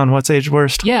any on what's aged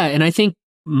worst? Yeah. And I think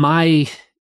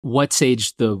what's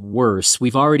aged the worst,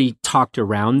 we've already talked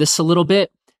around this a little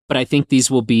bit, but I think these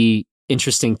will be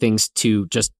interesting things to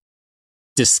just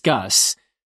discuss.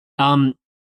 The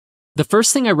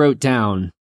first thing I wrote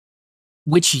down,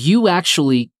 which you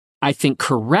actually, I think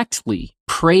correctly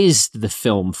praised the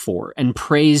film for and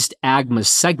praised AGMA's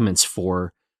segments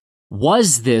for,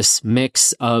 was this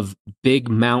mix of big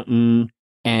mountain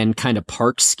and kind of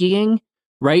park skiing,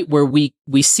 right? Where we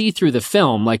see through the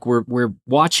film, like we're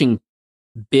watching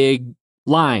big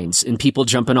lines and people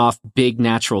jumping off big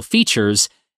natural features.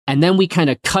 And then we kind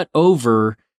of cut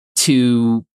over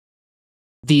to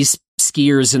these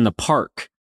skiers in the park.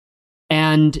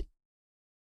 And,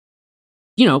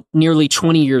 nearly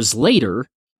 20 years later,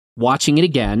 watching it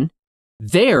again,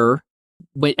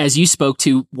 as you spoke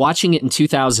to, watching it in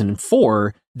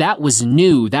 2004, that was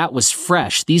new, that was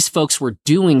fresh. These folks were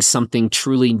doing something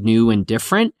truly new and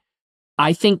different.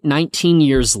 I think 19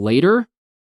 years later,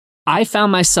 I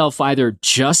found myself either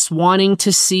just wanting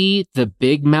to see the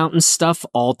big mountain stuff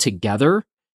all together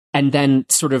and then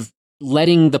sort of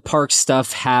letting the park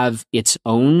stuff have its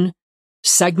own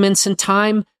segments in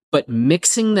time, but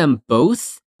mixing them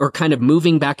both or kind of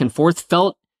moving back and forth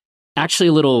felt actually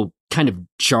a little kind of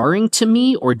jarring to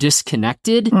me or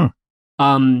disconnected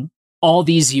all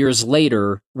these years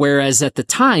later. Whereas at the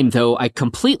time, though, I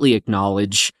completely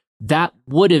acknowledge that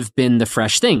would have been the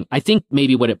fresh thing. I think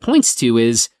maybe what it points to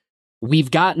is we've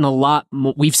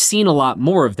seen a lot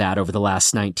more of that over the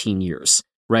last 19 years,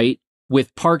 right?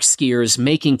 With park skiers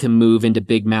making the move into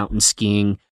big mountain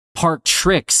skiing, park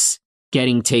tricks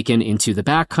getting taken into the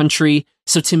backcountry.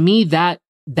 So to me, that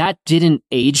didn't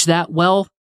age that well.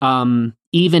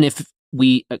 Even if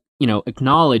we,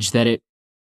 acknowledge that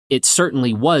it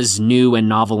certainly was new and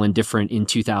novel and different in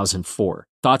 2004.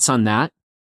 Thoughts on that?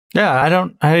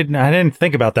 Yeah, I didn't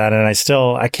think about that. And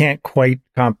I can't quite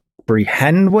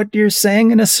comprehend what you're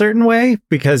saying in a certain way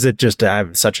because I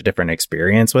have such a different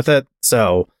experience with it.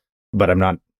 So, but I'm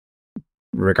not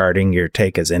regarding your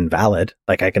take as invalid.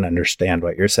 Like I can understand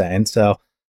what you're saying. So,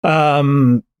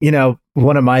 one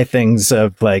of my things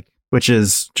of like, which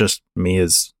is just me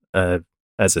as a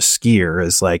skier,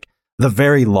 is like the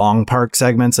very long park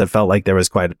segments. I felt like there was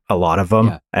quite a lot of them.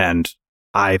 Yeah. And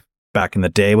I, back in the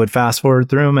day, would fast forward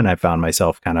through them. And I found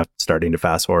myself kind of starting to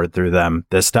fast forward through them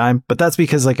this time. But that's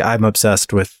because like I'm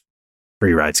obsessed with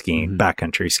freeride skiing,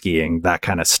 backcountry skiing, that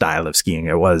kind of style of skiing.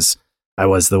 I was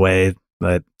the way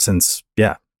that since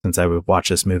I would watch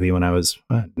this movie when I was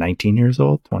 19 years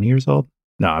old, 20 years old.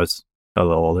 No, I was a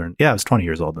little older. Yeah, I was 20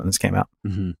 years old when this came out.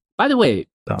 By the way,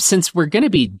 since we're going to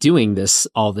be doing this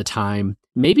all the time,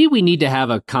 maybe we need to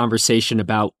have a conversation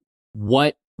about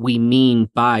what we mean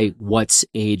by what's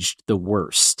aged the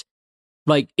worst.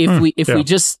 Like if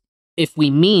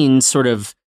we mean sort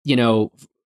of,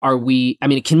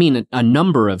 it can mean a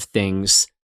number of things,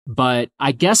 but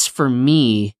I guess for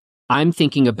me, I'm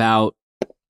thinking of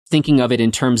it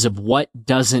in terms of what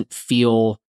doesn't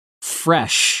feel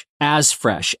fresh, as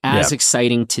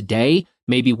exciting today.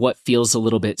 Maybe what feels a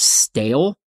little bit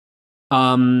stale.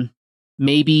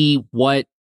 Maybe what,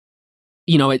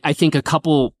 I think a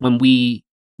couple, when we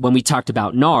talked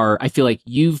about NAR, I feel like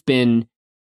you've been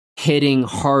hitting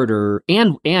harder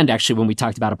and actually when we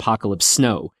talked about Apocalypse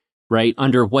Snow, right?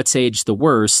 Under What's Age the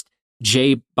Worst,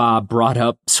 J. Bob brought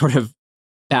up sort of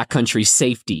backcountry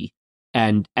safety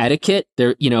and etiquette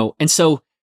there, and so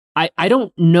I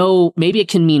don't know, maybe it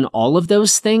can mean all of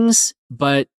those things,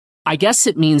 but I guess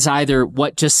it means either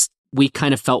what just we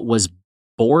kind of felt was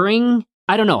boring.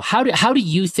 I don't know. How do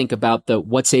you think about the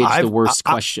What's Age the Worst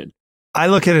question? I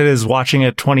look at it as watching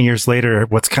it 20 years later,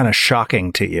 what's kind of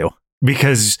shocking to you,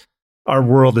 because our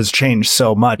world has changed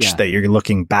so much that you're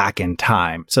looking back in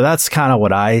time. So that's kind of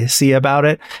what I see about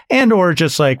it. And or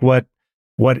just like what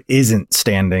isn't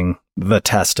standing the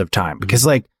test of time. Because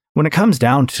like when it comes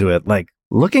down to it, like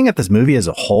looking at this movie as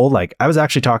a whole, like I was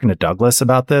actually talking to Douglas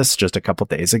about this just a couple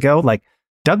days ago. Like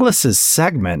Douglas's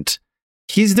segment,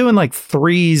 he's doing like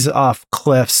threes off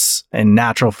cliffs and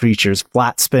natural features,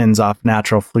 flat spins off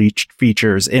natural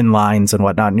features, inlines and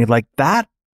whatnot. And you're like, that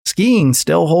skiing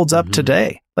still holds up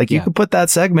today. Like you could put that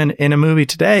segment in a movie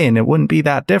today and it wouldn't be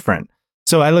that different.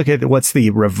 So I look at what's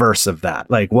the reverse of that.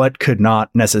 Like what could not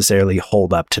necessarily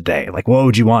hold up today? Like what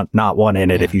would you not want in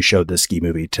it if you showed this ski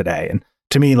movie today? And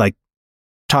to me, like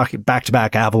talking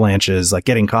back-to-back avalanches, like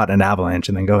getting caught in an avalanche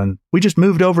and then going, we just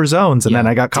moved over zones and then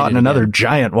I got caught in another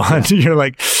giant one. You're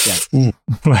like, ooh,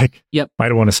 like, might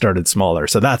have want to started smaller.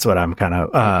 So that's what I'm kind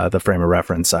of the frame of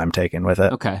reference I'm taking with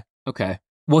it. Okay.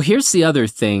 Well, here's the other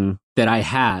thing that I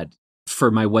had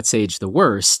for my What's Age the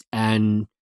Worst, and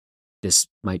this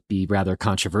might be rather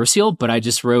controversial, but I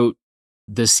just wrote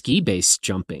the ski base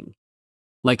jumping.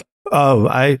 Like,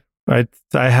 I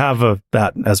have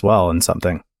that as well in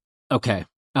something. Okay.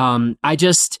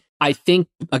 I think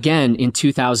again in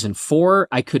 2004,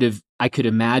 I could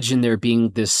imagine there being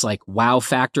this like wow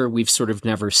factor. We've sort of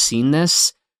never seen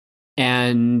this.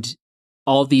 And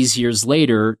all these years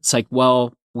later, it's like,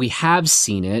 well, we have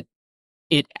seen it.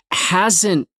 It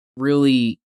hasn't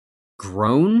really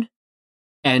grown.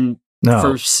 And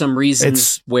for some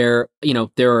reasons where,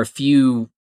 there are a few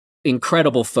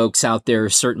incredible folks out there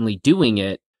certainly doing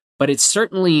it, but it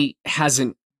certainly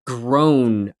hasn't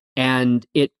grown. And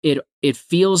it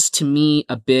feels to me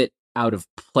a bit out of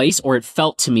place, or it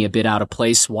felt to me a bit out of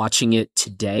place watching it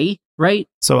today, right?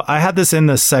 So I had this in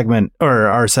the segment, or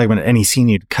our segment, Any Scene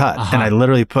You'd Cut, and I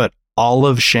literally put all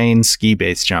of Shane's ski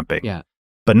base jumping. Yeah.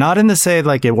 But not in the say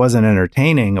like it wasn't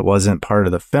entertaining, it wasn't part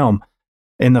of the film.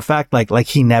 In the fact like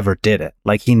he never did it.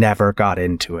 Like he never got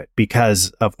into it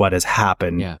because of what has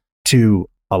happened to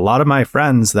a lot of my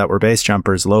friends that were base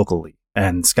jumpers locally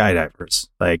and skydivers.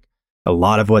 Like a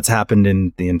lot of what's happened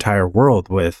in the entire world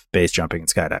with base jumping and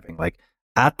skydiving. Like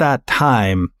at that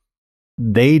time,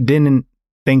 they didn't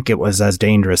think it was as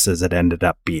dangerous as it ended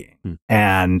up being.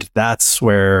 And that's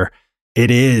where it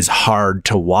is hard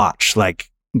to watch. Like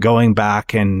going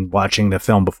back and watching the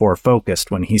film before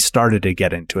Focused when he started to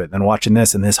get into it, then watching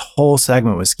this, and this whole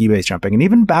segment was ski base jumping. And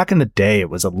even back in the day, it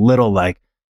was a little like,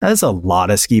 there's a lot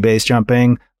of ski base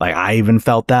jumping. Like I even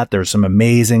felt that there's some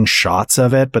amazing shots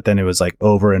of it, but then it was like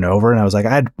over and over. And I was like,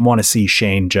 I'd want to see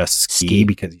Shane just ski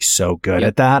because he's so good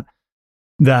at that.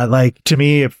 That like, to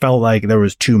me, it felt like there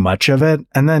was too much of it.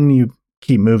 And then you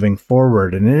keep moving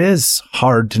forward and it is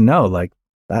hard to know, like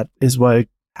that is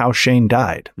how Shane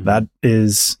died. That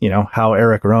is, how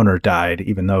Eric Rohner died,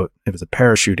 even though it was a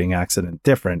parachuting accident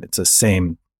different. It's the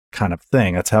same kind of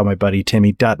thing. That's how my buddy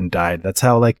Timmy Dutton died. That's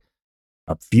how like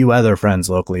a few other friends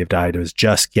locally have died. It was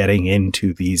just getting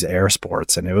into these air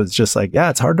sports. And it was just like,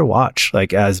 it's hard to watch.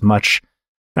 Like as much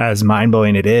as mind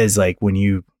blowing it is, like when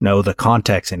you know the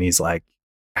context and he's like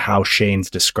how Shane's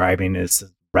describing his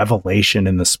revelation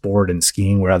in the sport and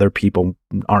skiing where other people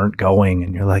aren't going.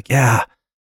 And you're like,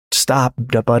 stop,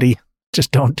 buddy.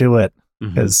 Just don't do it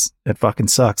because it fucking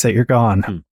sucks that you're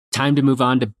gone. Time to move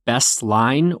on to best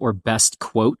line or best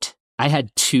quote. I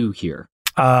had two here.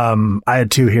 I had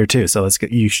two here too. So let's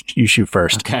get you shoot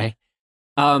first. Okay.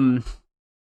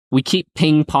 We keep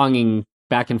ping ponging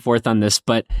back and forth on this,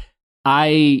 but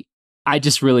I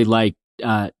just really like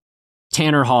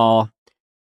Tanner Hall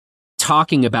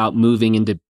talking about moving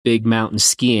into big mountain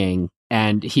skiing.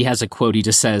 And he has a quote. He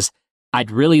just says, I'd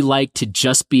really like to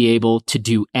just be able to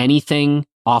do anything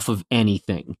off of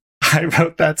anything. I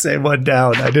wrote that same one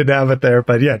down. I didn't have it there,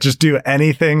 but just do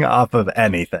anything off of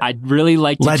anything. I'd really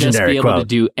like to just be able to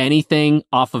do anything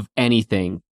off of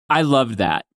anything. I loved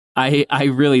that. I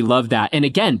really love that. And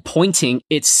again,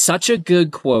 it's such a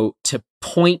good quote to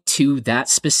point to that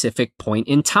specific point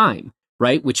in time,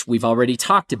 right? Which we've already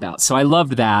talked about. So I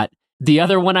loved that. The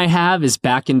other one I have is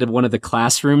back into one of the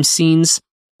classroom scenes,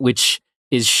 which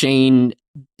is Shane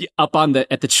up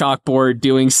at the chalkboard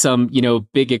doing some,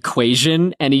 big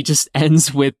equation. And he just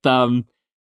ends with,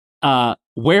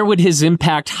 where would his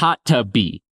impact hot tub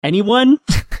be? Anyone?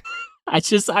 I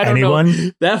don't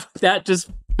know.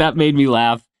 That made me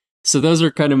laugh. So those are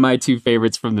kind of my two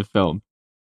favorites from the film.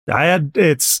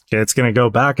 It's going to go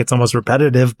back. It's almost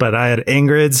repetitive, but I had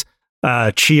Ingrid's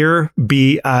cheer,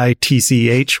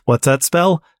 Bitch. What's that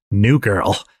spell? New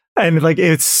girl. And like,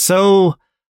 it's so,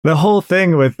 the whole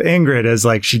thing with Ingrid is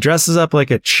like, she dresses up like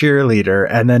a cheerleader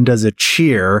and then does a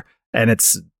cheer, and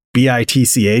it's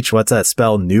Bitch. What's that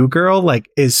spell? New girl. Like,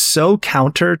 is so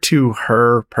counter to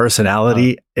her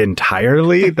personality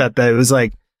entirely that it was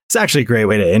like, it's actually a great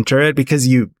way to enter it, because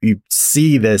you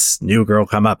see this new girl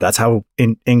come up. That's how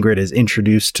Ingrid is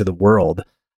introduced to the world.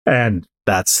 And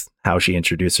that's how she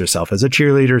introduced herself, as a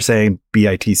cheerleader, saying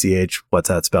Bitch. What's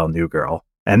that spell? New girl.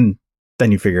 And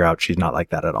then you figure out she's not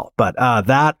like that at all. But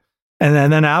that,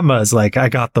 and then Abma is like, I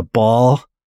got the ball,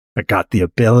 I got the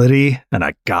ability, and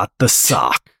I got the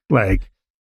sock. Like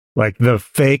the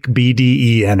fake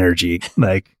BDE energy.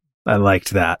 Like, I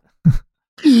liked that.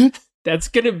 That's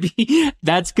gonna be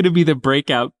the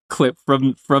breakout clip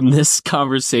from this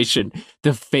conversation.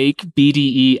 The fake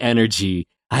BDE energy.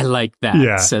 I like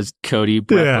that, says Cody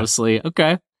breathlessly.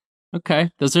 Yeah.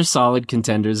 Okay. Those are solid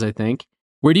contenders, I think.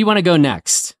 Where do you want to go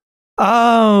next?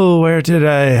 Oh, where did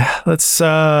let's,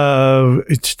 I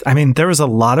mean, there was a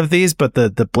lot of these, but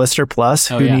the Blister Plus,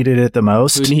 who needed it the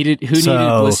most? Who needed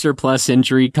Blister Plus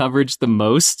injury coverage the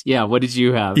most? Yeah, what did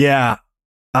you have? Yeah.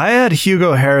 I had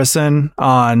Hugo Harrison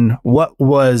on what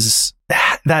was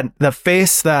the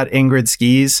face that Ingrid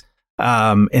skis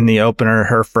in the opener,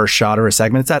 her first shot of her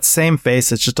segment. It's that same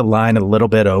face. It's just a line a little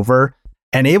bit over.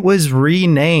 And it was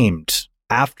renamed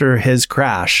after his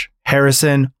crash,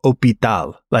 Harrison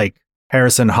Hôpital, like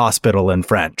Harrison Hospital in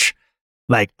French.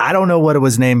 Like, I don't know what it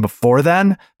was named before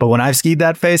then, but when I've skied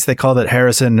that face, they called it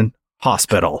Harrison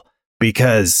Hospital,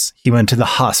 because he went to the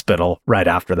hospital right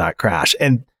after that crash.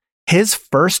 And his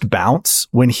first bounce,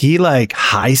 when he like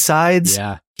high sides,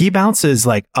 he bounces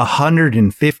like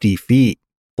 150 feet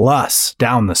plus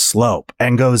down the slope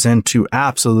and goes into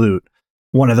absolute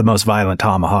one of the most violent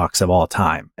tomahawks of all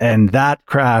time. And that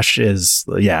crash is,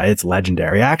 it's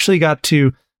legendary. I actually got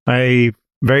to my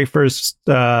very first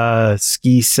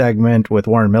ski segment with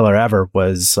Warren Miller ever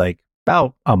was like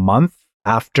about a month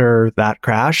after that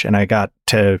crash. And I got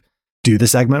to do the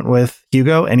segment with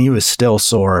Hugo, and he was still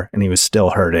sore and he was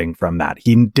still hurting from that.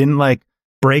 He didn't like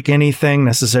break anything,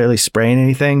 necessarily sprain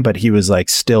anything, but he was like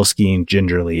still skiing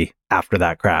gingerly after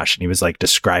that crash. And he was like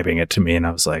describing it to me, and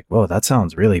I was like, whoa, that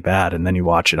sounds really bad. And then you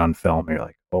watch it on film and you're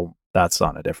like, oh, that's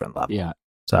on a different level. Yeah.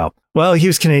 So, well, he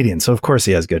was Canadian, so of course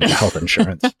he has good health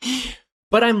insurance.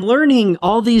 But I'm learning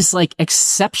all these like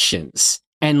exceptions,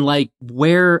 and like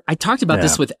where I talked about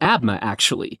this with Abma,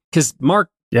 actually, because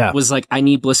Mark was like, I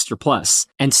need Blister Plus.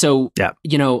 And so,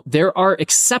 there are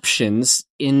exceptions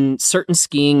in certain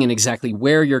skiing and exactly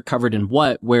where you're covered and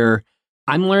what, where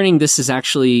I'm learning this is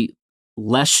actually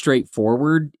less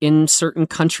straightforward in certain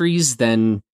countries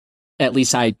than at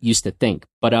least I used to think.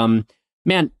 But,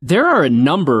 man, there are a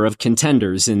number of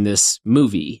contenders in this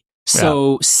movie.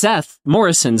 So Seth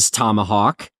Morrison's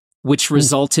tomahawk, which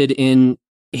resulted in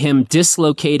him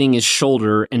dislocating his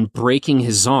shoulder and breaking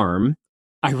his arm.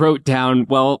 I wrote down,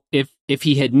 well, if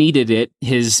he had needed it,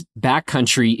 his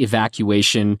backcountry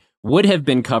evacuation would have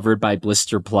been covered by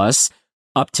Blister Plus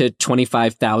up to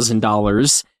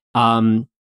 $25,000,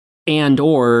 and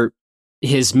or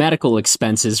his medical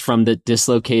expenses from the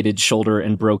dislocated shoulder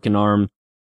and broken arm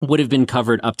would have been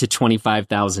covered up to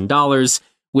 $25,000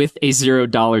 with a $0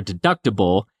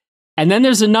 deductible. And then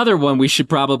there's another one we should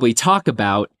probably talk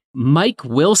about, Mike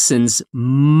Wilson's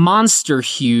monster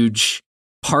huge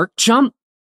park jump,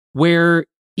 where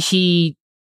he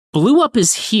blew up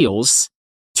his heels,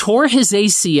 tore his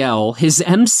ACL, his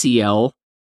MCL.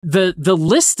 The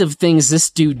list of things this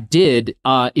dude did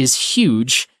is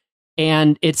huge,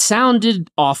 and it sounded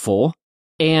awful.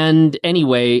 And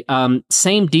anyway,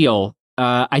 same deal.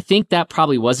 I think that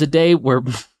probably was a day where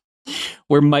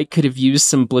Mike could have used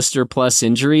some Blister Plus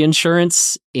injury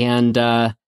insurance.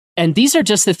 And these are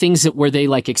just the things where they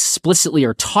like explicitly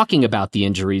are talking about the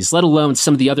injuries, let alone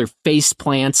some of the other face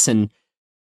plants. And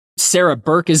Sarah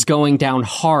Burke is going down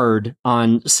hard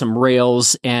on some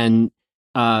rails. And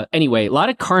anyway, a lot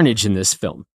of carnage in this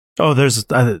film. Oh, there's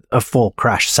a full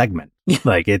crash segment.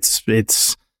 Like it's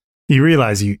you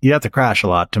realize you have to crash a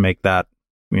lot to make that,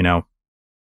 a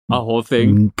whole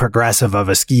thing progressive of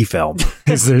a ski film,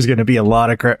 because there's going to be a lot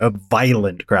of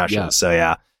violent crashes.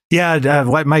 Yeah.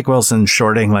 So Mike Wilson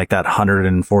shorting like that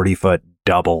 140-foot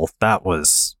double, that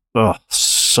was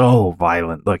so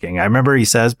violent looking. I remember he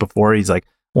says before, he's like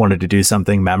wanted to do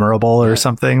something memorable or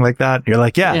something like that. You're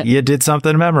like, you did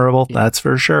something memorable. Yeah. That's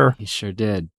for sure. He sure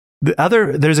did.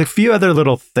 there's a few other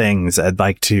little things I'd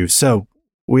like to. So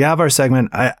we have our segment.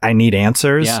 I need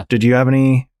answers. Yeah. Did you have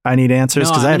any? I need answers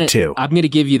because I have two. I'm going to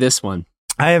give you this one.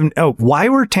 I have. Oh, why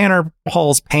were Tanner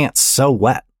Hall's pants so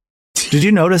wet? Did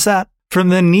you notice that? From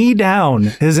the knee down,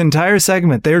 his entire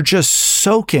segment, they're just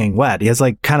soaking wet. He has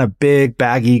like kind of big,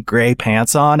 baggy gray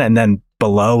pants on, and then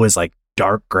below is like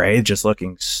dark gray, just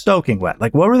looking soaking wet.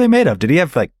 Like, what were they made of? Did he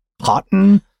have like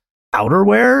cotton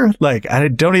outerwear? Like, I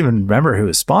don't even remember who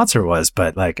his sponsor was,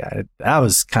 but like, that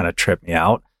was kind of tripped me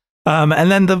out.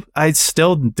 And then I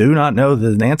still do not know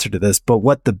the answer to this, but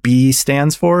what the B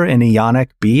stands for in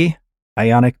Ionic B.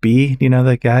 Ionic B, you know,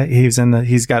 the guy, he's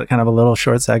got kind of a little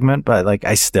short segment, but like,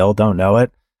 I still don't know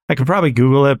it. I could probably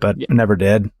Google it, but never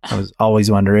did. I was always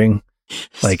wondering,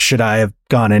 like, should I have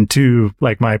gone into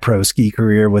like my pro ski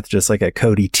career with just like a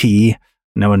Cody T?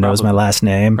 No one knows my last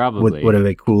name. Probably. Would have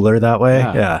been cooler that way.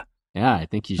 Yeah. Yeah. I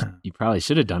think you probably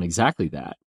should have done exactly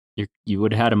that. You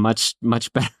would have had a much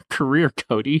better career,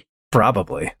 Cody.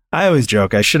 Probably. I always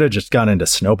joke I should have just gone into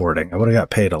snowboarding. I would have got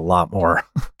paid a lot more.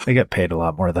 They get paid a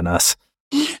lot more than us.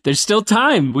 There's still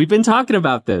time. We've been talking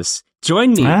about this.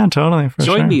 Join me. Yeah, totally.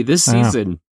 Join me this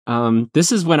season.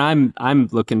 This is when I'm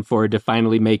looking forward to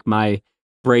finally make my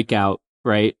breakout,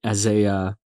 right? As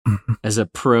a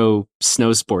pro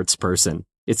snow sports person.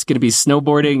 It's going to be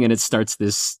snowboarding and it starts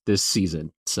this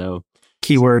season. So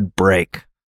keyword break.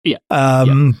 Yeah.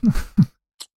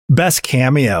 Best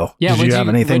cameo. Yeah, did you have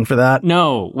anything for that?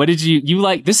 No. What did you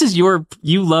like? This is you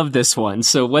love this one.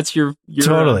 So what's your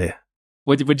totally.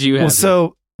 What would you have? Well,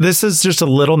 so this is just a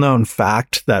little known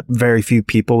fact that very few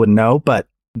people would know, but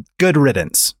Good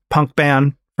Riddance, punk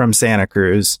band from Santa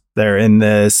Cruz. They're in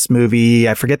this movie.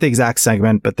 I forget the exact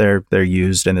segment, but they're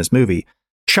used in this movie.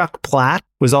 Chuck Platt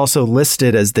was also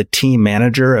listed as the team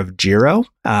manager of Giro.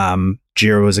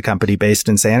 Giro was a company based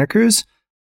in Santa Cruz.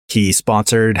 He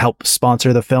helped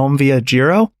sponsor the film via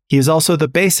Giro. He was also the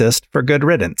bassist for Good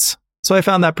Riddance. So I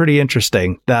found that pretty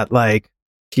interesting that like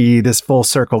this full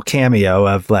circle cameo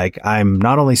of like, I'm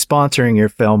not only sponsoring your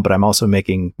film, but I'm also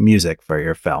making music for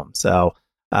your film. So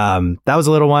that was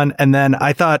a little one. And then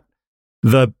I thought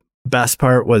the best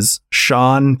part was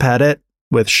Sean Pettit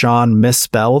with Sean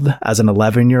misspelled as an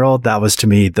 11-year-old. That was to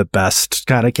me the best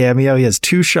kind of cameo. He has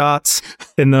 2 shots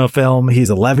in the film. He's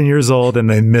 11 years old and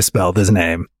they misspelled his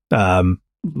name.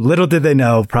 Little did they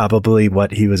know probably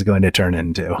what he was going to turn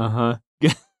into.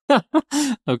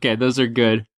 Okay, those are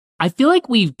good. I feel like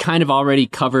we've kind of already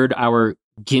covered our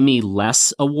Gimme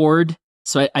Less award.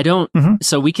 So I don't,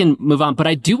 so we can move on, but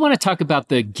I do want to talk about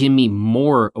the Gimme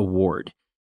More award.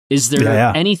 Is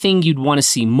there anything you'd want to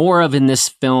see more of in this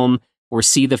film or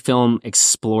see the film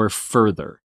explore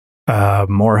further?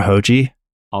 More Hoji.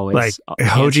 Always. Like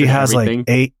Hoji has everything. Like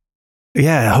 8.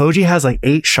 Yeah, Hoji has like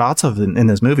 8 shots of in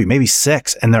this movie, maybe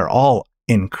 6, and they're all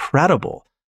incredible.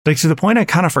 Like to the point I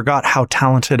kind of forgot how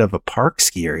talented of a park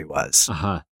skier he was.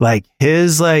 Like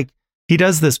he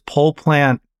does this pole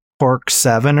plant Cork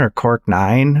 7 or Cork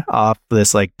 9 off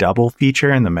this like double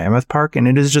feature in the Mammoth Park, and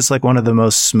it is just like one of the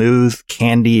most smooth,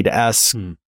 Candide-esque,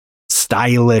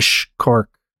 stylish Cork.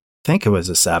 I think it was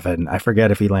a 7. I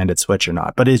forget if he landed switch or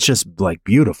not, but it's just like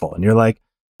beautiful. And you're like,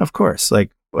 of course,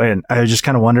 like. And I just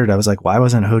kind of wondered, I was like, why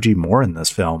wasn't Hoji more in this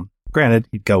film? Granted,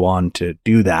 he'd go on to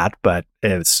do that, but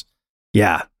he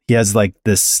has like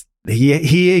this,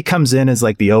 he comes in as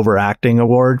like the overacting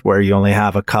award where you only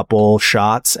have a couple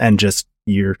shots and just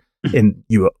you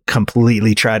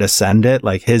completely try to send it.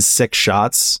 Like his 6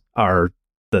 shots are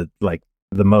the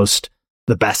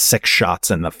best 6 shots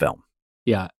in the film.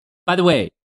 Yeah. By the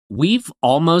way, we've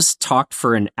almost talked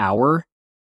for an hour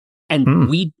and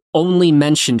we only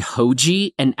mentioned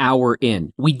Hoji an hour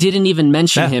in. We didn't even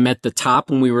mention him at the top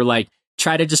when we were like,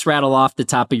 try to just rattle off the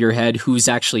top of your head who's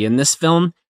actually in this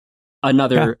film.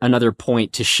 Another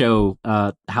point to show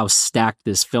how stacked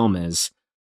this film is.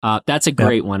 That's a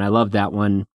great one. I love that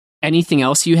one. Anything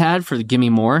else you had for the Gimme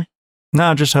More?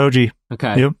 No, just Hoji.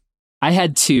 Okay. Yep. I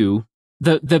had 2.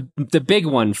 The big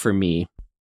one for me,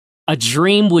 a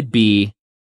dream would be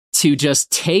to just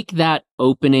take that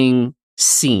opening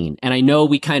scene. And I know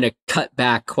we kind of cut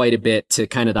back quite a bit to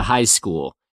kind of the high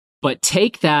school, but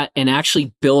take that and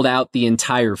actually build out the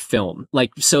entire film.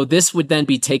 Like, so this would then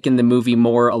be taking the movie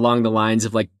more along the lines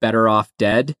of like Better Off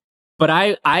Dead. But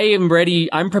I am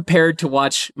ready. I'm prepared to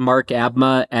watch Mark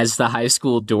Abma as the high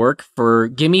school dork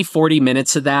give me 40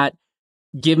 minutes of that.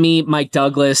 Give me Mike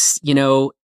Douglas,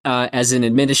 as an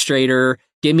administrator.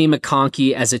 Give me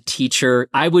McConkey as a teacher.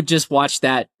 I would just watch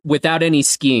that without any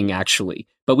skiing, actually.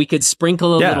 But we could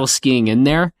sprinkle a little skiing in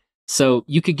there. So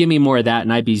you could give me more of that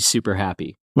and I'd be super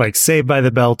happy. Like Saved by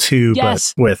the Bell 2,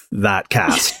 but with that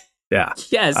cast. Yeah.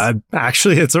 Yes.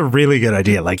 Actually, it's a really good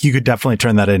idea. Like, you could definitely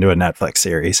turn that into a Netflix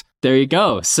series. There you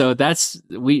go. So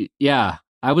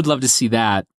I would love to see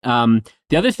that. The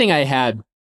other thing I had,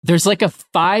 there's like a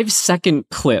 5-second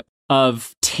clip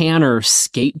of Tanner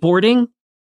skateboarding.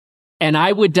 And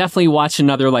I would definitely watch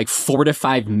another like 4 to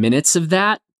 5 minutes of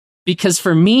that. Because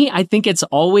for me, I think it's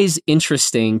always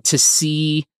interesting to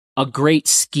see a great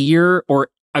skier or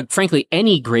frankly,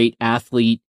 any great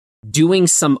athlete doing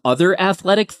some other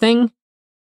athletic thing.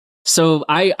 So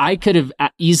I could have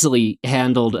easily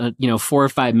handled 4 or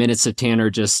 5 minutes of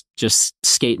Tanner just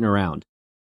skating around.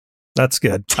 That's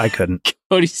good. I couldn't.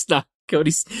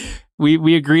 Cody's.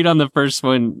 We agreed on the first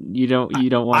one. You don't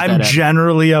want. I'm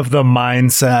generally of the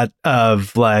mindset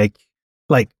of like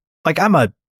I'm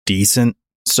a decent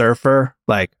surfer.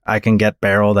 Like, I can get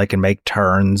barreled, I can make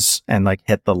turns and like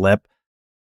hit the lip.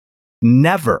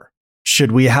 Never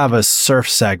should we have a surf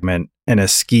segment in a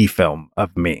ski film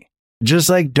of me. Just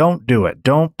like, don't do it.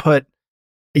 Don't put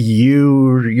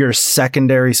your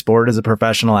secondary sport as a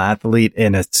professional athlete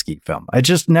in a ski film. It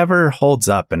just never holds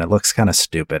up, and it looks kind of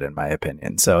stupid in my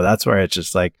opinion. So that's where it's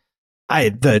just like,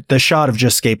 the shot of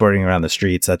just skateboarding around the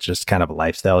streets, that's just kind of a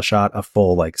lifestyle shot, a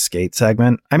full like skate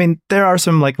segment. I mean, there are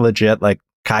some like legit, like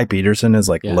Kai Peterson is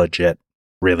like legit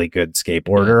really good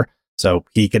skateboarder. Yeah. So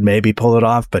he could maybe pull it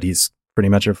off, but he's pretty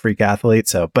much a freak athlete.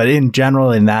 So, but in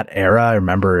general, in that era, I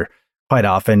remember quite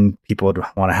often people would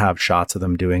want to have shots of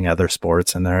them doing other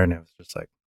sports in there. And it was just like,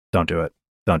 don't do it.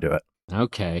 Don't do it.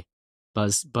 Okay.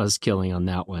 Buzz killing on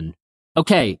that one.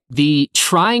 Okay. The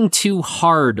Trying Too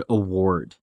Hard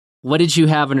Award. What did you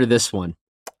have under this one?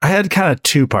 I had kind of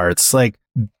two parts. Like,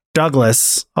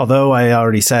 Douglas, although I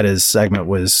already said his segment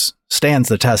stands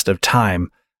the test of time,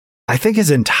 I think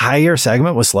his entire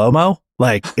segment was slow-mo.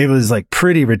 Like, it was like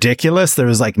pretty ridiculous. There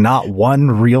was like not one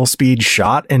real speed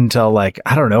shot until like,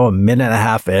 I don't know, a minute and a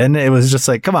half in. It was just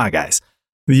like, come on, guys.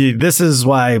 This is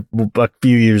why a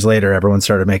few years later, everyone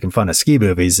started making fun of ski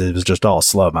movies. It was just all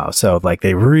slow-mo. So like,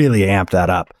 they really amped that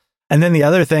up. And then the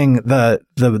other thing,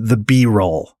 the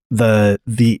B-roll,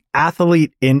 the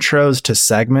athlete intros to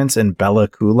segments in Bella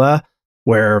Kula,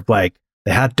 where like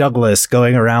they had Douglas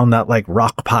going around that like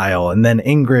rock pile, and then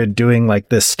Ingrid doing like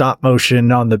this stop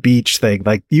motion on the beach thing.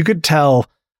 Like, you could tell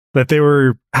that they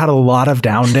had a lot of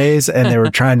down days, and they were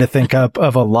trying to think up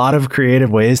of a lot of creative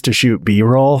ways to shoot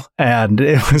B-roll. And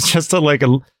it was just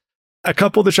a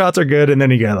couple of the shots are good, and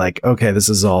then you get like, okay, this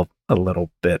is all a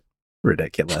little bit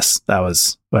ridiculous. That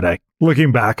was what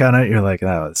looking back on it, you're like,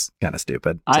 that was kind of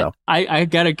stupid. So I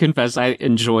gotta confess, I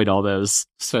enjoyed all those.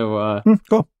 So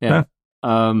cool. Yeah.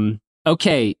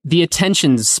 Okay, the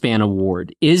Attention Span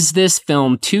Award. Is this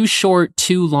film too short,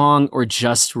 too long, or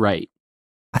just right?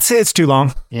 I'd say it's too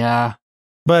long. Yeah.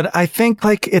 But I think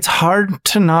like it's hard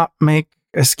to not make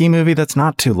a ski movie that's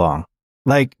not too long.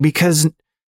 Like, because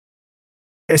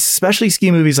especially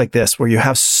ski movies like this, where you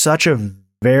have such a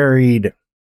varied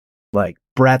like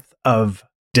breadth of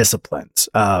disciplines,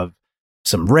 of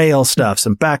some rail stuff,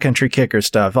 some backcountry kicker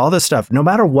stuff, all this stuff. No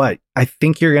matter what, I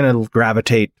think you're going to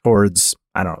gravitate towards,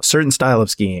 I don't know, a certain style of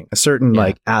skiing, a certain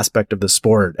like aspect of the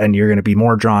sport, and you're going to be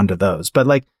more drawn to those. But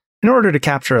like, in order to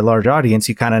capture a large audience,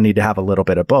 you kind of need to have a little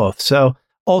bit of both. So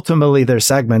ultimately, there's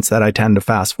segments that I tend to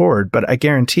fast forward, but I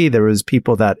guarantee there was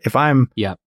people that if I'm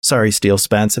Steel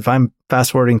Spence, if I'm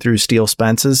fast forwarding through Steel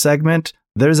Spence's segment,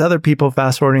 there's other people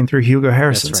fast forwarding through Hugo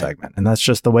Harrison's segment, and that's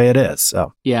just the way it is.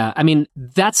 So yeah, I mean,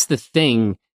 that's the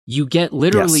thing. You get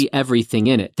literally everything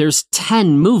in it. There's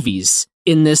 10 movies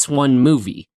in this one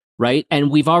movie, right?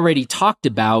 And we've already talked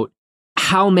about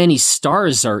how many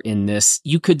stars are in this.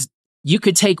 You could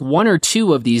take one or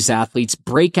two of these athletes,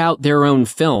 break out their own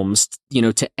films,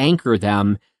 to anchor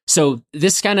them. So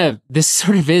this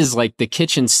sort of is like the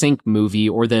kitchen sink movie,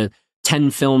 or the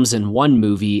 10 films in one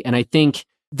movie. And I think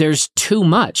there's too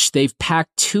much. They've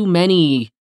packed too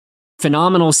many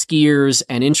phenomenal skiers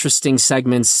and interesting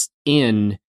segments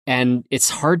in, and it's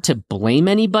hard to blame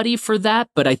anybody for that.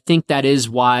 But I think that is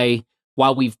why,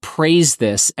 while we've praised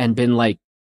this and been like,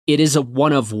 it is a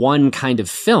one of one kind of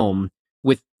film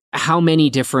with how many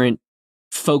different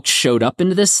folks showed up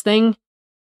into this thing,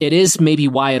 it is maybe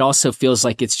why it also feels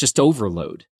like it's just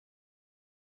overload.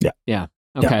 Yeah.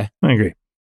 Okay. Yeah, I agree.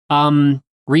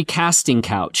 Recasting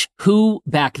couch. Who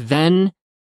back then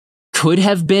could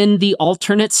have been the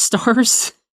alternate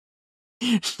stars?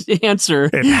 Answer.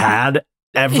 It had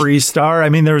every star. I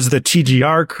mean, there was the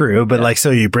TGR crew, but like,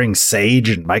 so you bring Sage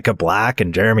and Micah Black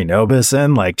and Jeremy Nobis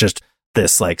in, like, just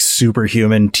this like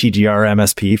superhuman TGR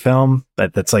MSP film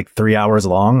that's like 3 hours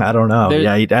long. I don't know.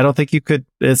 I don't think you could.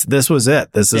 This was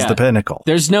it. This is the pinnacle.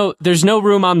 There's no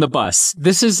room on the bus.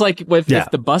 This is like if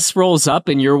the bus rolls up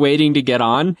and you're waiting to get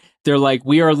on, they're like,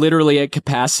 we are literally at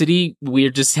capacity. We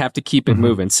just have to keep it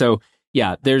moving. So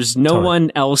yeah, there's no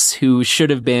one else who should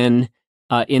have been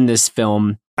in this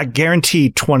film. I guarantee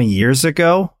 20 years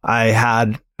ago, I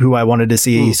had who I wanted to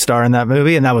see star in that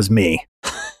movie, and that was me.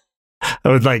 I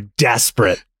was like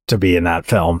desperate to be in that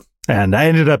film. And I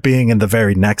ended up being in the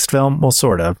very next film. Well,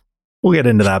 sort of. We'll get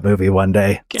into that movie one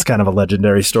day. It's kind of a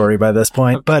legendary story by this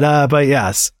point. But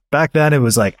yes, back then it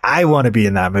was like, I want to be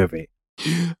in that movie.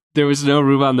 There was no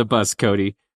room on the bus,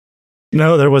 Cody.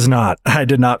 No, there was not. I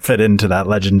did not fit into that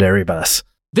legendary bus.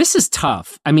 This is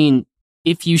tough. I mean,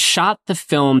 if you shot the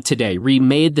film today,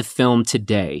 remade the film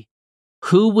today,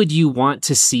 who would you want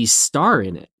to see star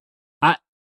in it?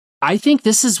 I think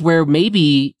this is where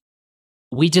maybe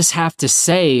we just have to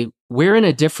say we're in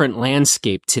a different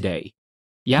landscape today.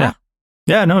 Yeah,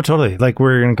 no, totally. Like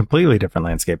we're in a completely different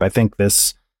landscape. I think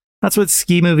that's what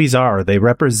ski movies are. They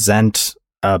represent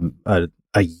a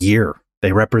year.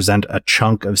 They represent a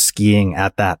chunk of skiing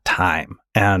at that time.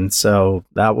 And so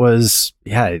that was,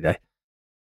 I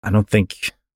don't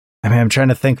think, I mean, I'm trying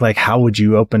to think like, how would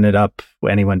you open it up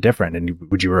with anyone different? And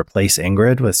would you replace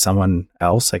Ingrid with someone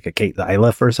else, like a Kate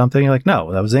Eiliff or something? You're like,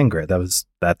 no, that was Ingrid.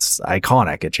 That's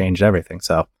iconic. It changed everything.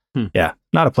 So yeah,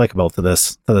 not applicable to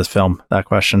this film, that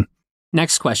question.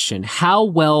 Next question. How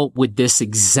well would this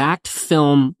exact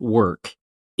film work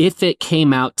if it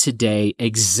came out today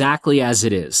exactly as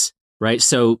it is, right?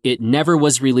 So it never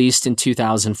was released in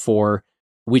 2004.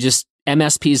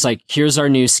 MSP's like, here's our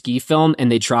new ski film,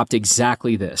 and they dropped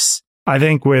exactly this. I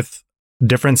think with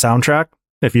different soundtrack,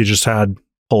 if you just had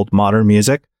old modern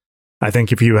music, I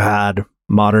think if you had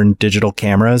modern digital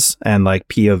cameras and like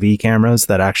POV cameras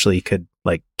that actually could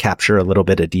like capture a little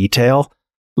bit of detail,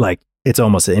 like it's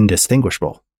almost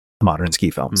indistinguishable modern ski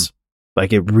films.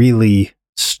 Like it really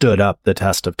stood up the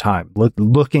test of time.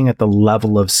 Looking at the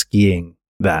level of skiing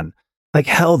then, like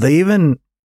hell, they even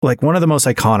like one of the most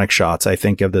iconic shots I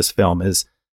think of this film is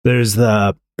there's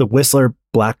the Whistler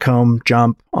Blackcomb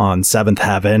jump on Seventh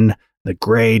Heaven, the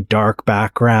gray dark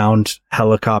background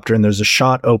helicopter, and there's a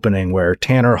shot opening where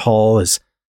Tanner Hall is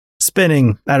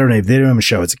spinning. I don't know if they don't even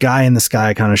show. It's a guy in the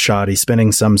sky kind of shot. He's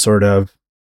spinning some sort of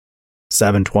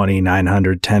 720,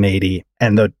 900, 1080,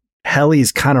 and the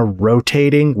heli's kind of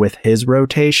rotating with his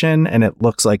rotation, and it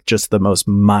looks like just the most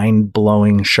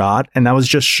mind-blowing shot. And that was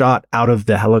just shot out of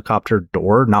the helicopter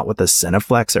door, not with a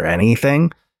Cineflex or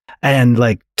anything. And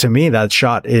like to me, that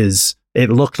shot it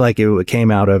looked like it came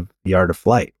out of The Art of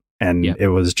Flight, and it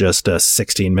was just a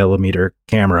 16 millimeter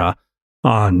camera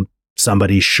on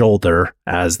somebody's shoulder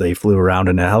as they flew around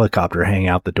in a helicopter hanging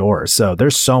out the door. So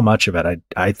there's so much of it.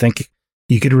 I think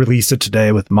you could release it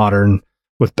today with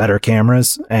better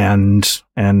cameras and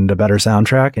a better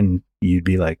soundtrack, and you'd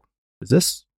be like,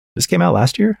 this came out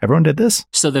last year? Everyone did this?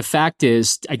 So the fact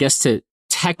is, I guess to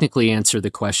technically answer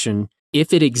the question,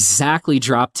 if it exactly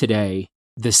dropped today,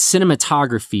 the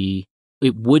cinematography,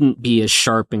 it wouldn't be as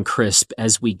sharp and crisp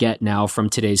as we get now from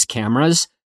today's cameras,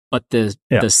 but the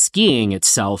skiing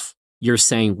itself, you're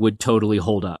saying would totally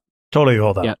hold up. Totally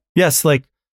hold up. Yep.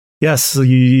 Yes,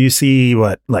 you see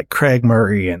like Craig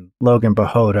Murray and Logan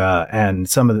Bahota and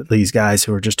some of these guys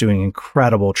who are just doing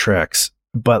incredible tricks.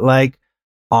 But like,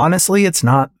 honestly, it's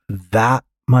not that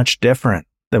much different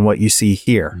than what you see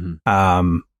here.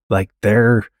 Like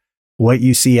what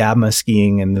you see ABMA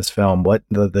skiing in this film, what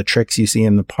the tricks you see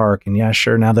in the park. And yeah,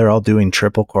 sure, now they're all doing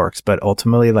triple corks, but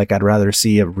ultimately, like I'd rather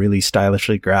see a really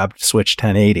stylishly grabbed switch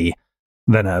 1080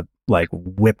 than a like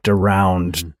whipped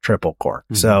around triple cork.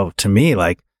 So to me,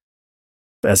 like,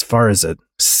 as far as a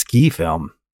ski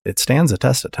film, it stands the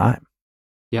test of time.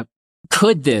 Yep.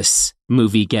 Could this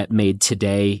movie get made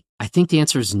today? I think the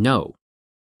answer is no.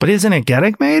 But isn't it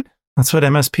getting made? That's what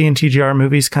MSP and TGR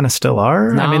movies kind of still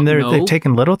are. No, I mean, they've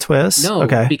taken little twists. No,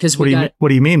 okay. Because what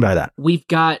do you mean by that? We've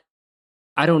got,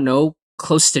 I don't know,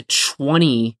 close to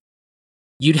 20.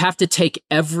 You'd have to take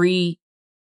every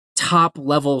top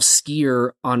level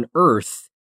skier on Earth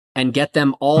and get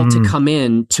them all to come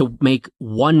in to make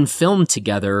one film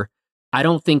together. I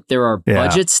don't think there are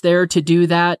budgets there to do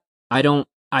that. I don't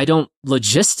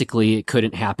logistically, it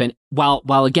couldn't happen.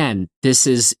 While again, this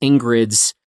is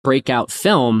Ingrid's breakout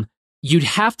film, you'd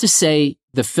have to say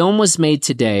the film was made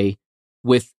today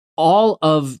with all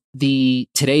of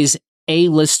today's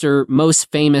A-lister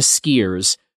most famous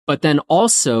skiers, but then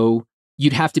also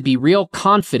you'd have to be real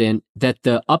confident that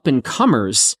the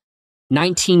up-and-comers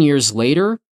 19 years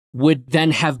later would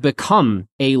then have become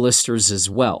A-listers as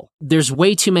well. There's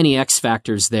way too many X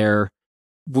factors there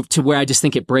to where I just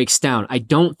think it breaks down. I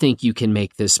don't think you can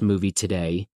make this movie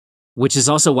today, which is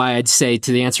also why I'd say,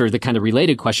 to the answer the kind of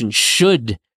related question,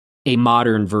 should a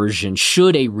modern version,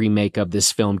 should a remake of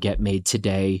this film get made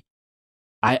today?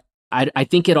 I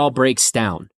think it all breaks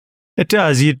down. It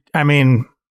does. I mean,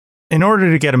 in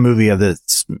order to get a movie of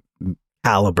this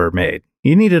caliber made,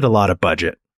 you needed a lot of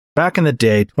budget. Back in the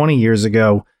day, 20 years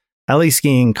ago, heli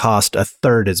skiing cost a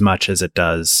third as much as it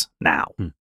does now.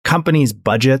 Companies'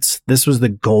 budgets, this was the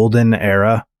golden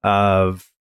era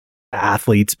of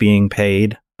athletes being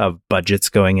paid, of budgets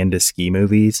going into ski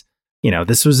movies. You know,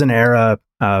 this was an era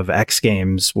of X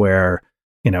Games where,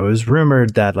 you know, it was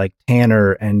rumored that like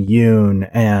Tanner and Yoon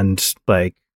and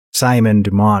like Simon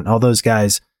Dumont, all those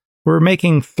guys were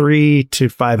making $300,000 to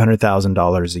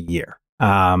 $500,000 a year.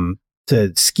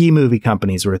 To ski movie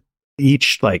companies were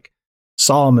each like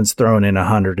Solomon's thrown in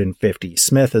 150,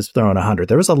 Smith has thrown 100.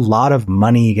 There was a lot of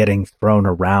money getting thrown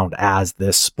around as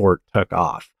this sport took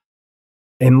off.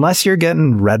 Unless you're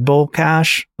getting Red Bull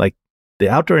cash, like the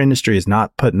outdoor industry is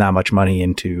not putting that much money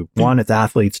into, one, its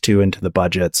athletes, two, into the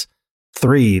budgets,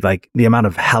 three, like the amount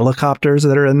of helicopters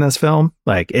that are in this film,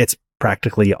 like it's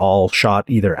practically all shot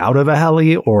either out of a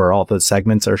heli or all the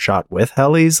segments are shot with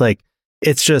helis. Like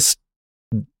it's just,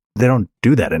 they don't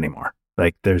do that anymore.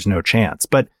 Like there's no chance.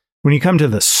 But when you come to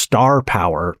the star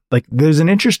power, like there's an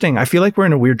interesting, I feel like we're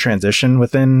in a weird transition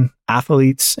within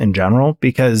athletes in general,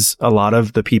 because a lot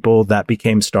of the people that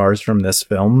became stars from this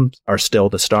film are still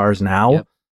the stars now. Yep.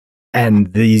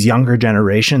 And these younger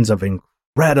generations of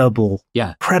incredibly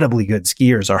good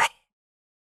skiers are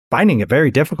finding it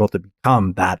very difficult to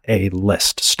become that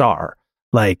A-list star.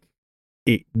 Like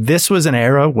this was an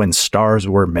era when stars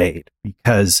were made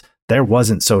because there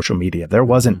wasn't social media. There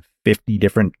wasn't 50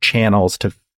 different channels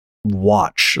to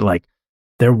watch. Like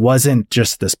there wasn't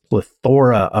just this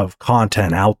plethora of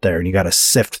content out there and you got to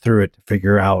sift through it to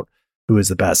figure out who is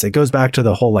the best. It goes back to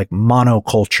the whole like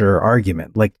monoculture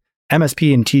argument. Like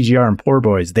MSP and TGR and Poor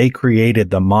Boys, they created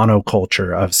the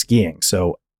monoculture of skiing.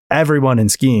 So everyone in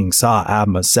skiing saw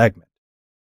ABMA's segment.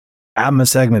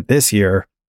 ABMA's segment this year,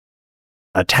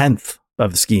 a tenth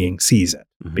of skiing sees it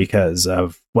because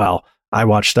of, well, I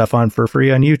watch stuff for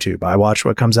free on YouTube. I watch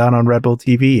what comes out on Red Bull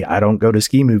TV. I don't go to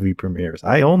ski movie premieres.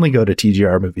 I only go to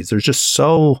TGR movies. There's just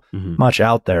so much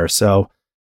out there. So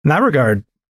in that regard,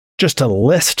 just to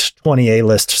list 20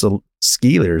 A-list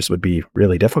skiers would be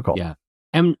really difficult. Yeah.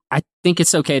 And I think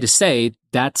it's okay to say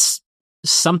that's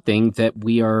something that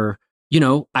we are, you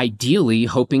know, ideally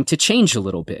hoping to change a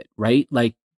little bit, right?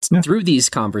 Like through these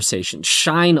conversations,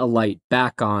 shine a light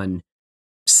back on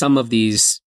some of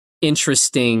these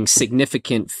interesting,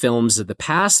 significant films of the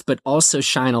past, but also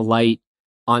shine a light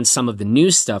on some of the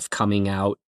new stuff coming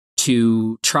out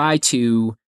to try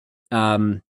to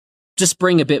just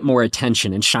bring a bit more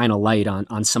attention and shine a light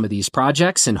on some of these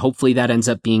projects. And hopefully that ends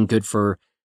up being good for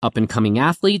up and coming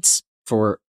athletes,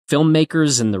 for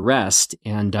filmmakers and the rest.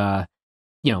 And,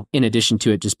 you know, in addition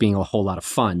to it just being a whole lot of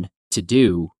fun to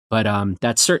do. But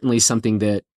that's certainly something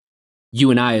that you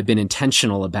and I have been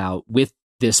intentional about with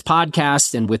this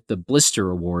podcast and with the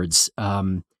Blister Awards.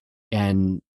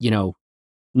 And, you know,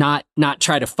 not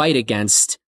try to fight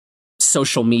against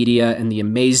social media and the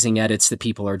amazing edits that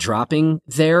people are dropping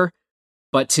there,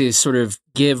 but to sort of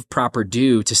give proper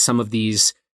due to some of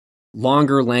these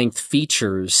longer length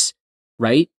features,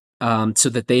 right? So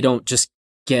that they don't just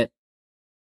get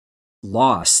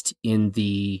lost in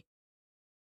the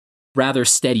rather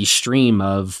steady stream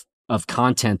of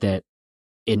content that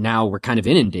now we're kind of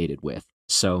inundated with.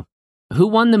 So who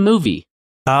won the movie?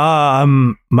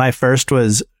 My first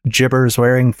was Gibbers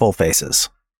wearing full faces.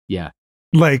 Yeah.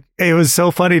 Like it was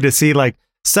so funny to see like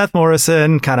Seth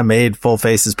Morrison kind of made full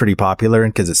faces pretty popular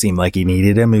because it seemed like he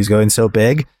needed him. He was going so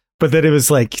big. But then it was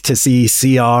like to see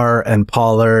CR and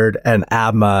Pollard and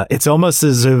ABMA, it's almost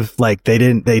as if like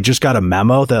they just got a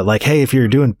memo that like, hey, if you're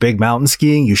doing big mountain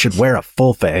skiing, you should wear a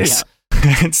full face. Yeah.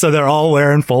 And so they're all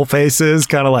wearing full faces,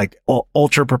 kind of like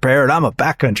ultra prepared. I'm a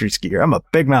backcountry skier. I'm a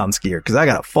big mountain skier because I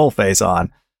got a full face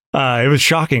on. It was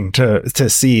shocking to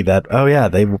see that, oh yeah,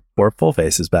 they wore full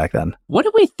faces back then. What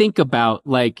do we think about,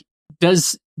 like,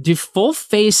 do full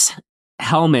face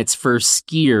helmets for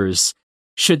skiers,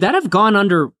 should that have gone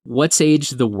under what's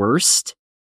aged the worst?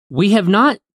 We have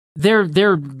not. They're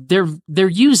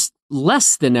used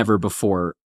less than ever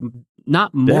before,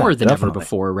 not more than ever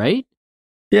before, right?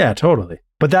 Yeah, totally.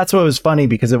 But that's what was funny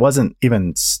because it wasn't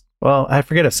even. Well, I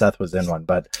forget if Seth was in one,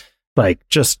 but like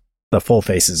just the full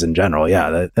faces in general.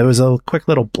 Yeah, it was a quick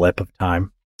little blip of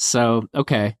time. So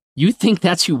okay, You think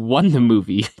that's who won the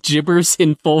movie? Gibbers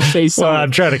in full face. Well,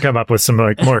 I'm trying to come up with some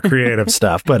like more creative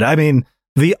stuff, but I mean,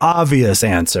 the obvious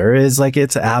answer is like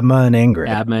it's Abma and Ingrid,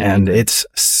 and it's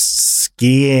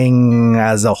skiing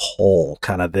as a whole,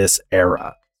 kind of this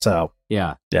era. So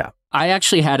yeah. I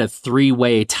actually had a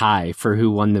 3-way tie for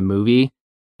who won the movie.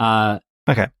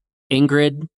 Okay,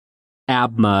 Ingrid,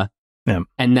 Abma,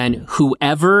 and then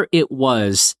whoever it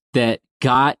was that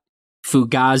got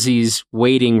Fugazi's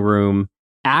waiting room.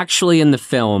 Actually, in the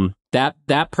film, that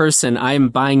person, I am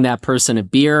buying that person a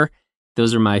beer.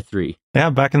 Those are my 3.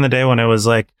 Yeah, back in the day when it was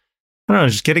like, I don't know,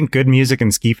 just getting good music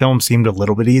in ski films seemed a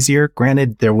little bit easier.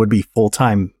 Granted, there would be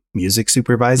full-time music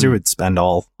supervisor would spend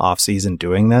all off-season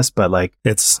doing this, but like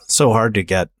it's so hard to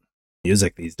get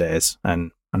music these days,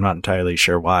 and I'm not entirely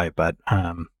sure why, but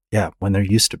yeah, when there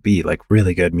used to be like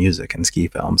really good music in ski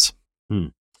films.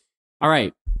 All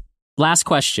right, last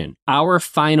question. Our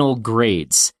final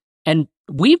grades. And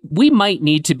we might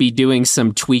need to be doing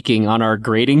some tweaking on our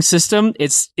grading system.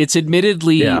 It's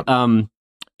admittedly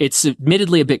it's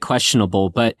admittedly a bit questionable,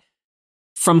 but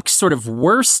from sort of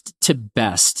worst to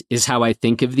best is how I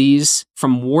think of these.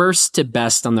 From worst to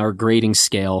best on our grading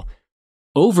scale: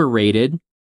 overrated,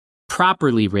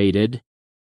 properly rated,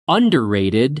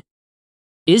 underrated.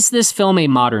 Is this film a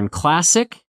modern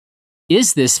classic?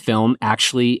 Is this film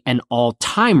actually an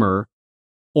all-timer?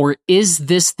 Or is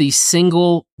this the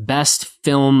single best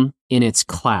film in its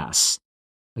class?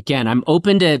 Again, I'm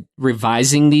open to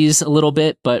revising these a little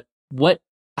bit, but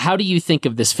how do you think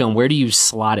of this film? Where do you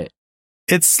slot it?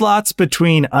 It slots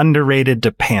between underrated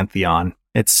to Pantheon.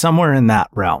 It's somewhere in that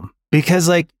realm. Because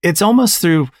like it's almost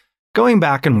through going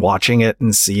back and watching it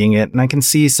and seeing it, and I can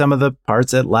see some of the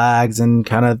parts it lags and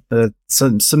kind of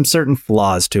some certain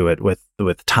flaws to it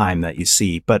with time that you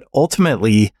see. But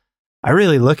ultimately, I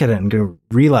really look at it and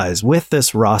realize with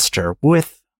this roster,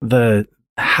 with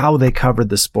how they covered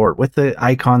the sport, with the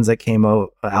icons that came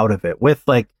out of it, with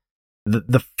like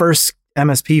the first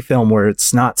MSP film where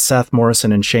it's not Seth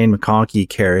Morrison and Shane McConkey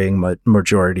carrying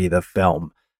majority of the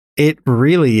film. It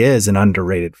really is an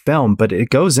underrated film, but it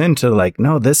goes into like,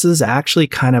 no, this is actually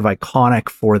kind of iconic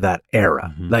for that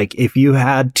era. Mm-hmm. Like if you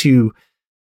had to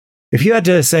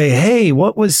say, hey,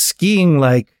 what was skiing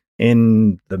like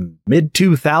in the mid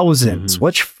 2000s,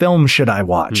 which film should I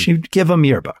watch? You'd give them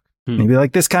Yearbook. You'd be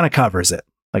like, this kind of covers it.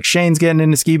 Like Shane's getting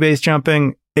into ski base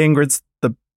jumping. Ingrid's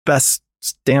the best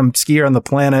damn skier on the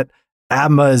planet.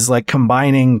 Abma is like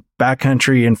combining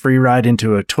backcountry and freeride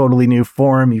into a totally new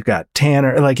form. You've got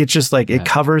Tanner. Like it's just like it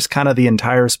covers kind of the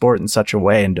entire sport in such a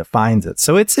way and defines it.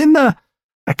 So it's I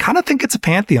kind of think it's a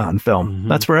Pantheon film. Mm-hmm.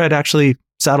 That's where I'd actually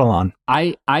settle on.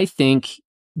 I think,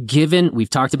 given we've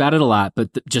talked about it a lot, but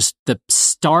just the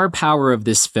star power of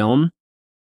this film,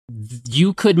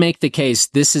 you could make the case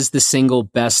this is the single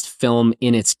best film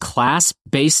in its class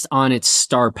based on its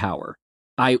star power.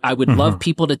 I would love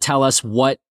people to tell us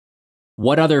what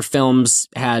other films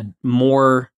had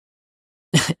more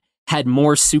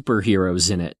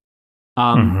superheroes in it.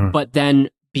 But then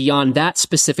beyond that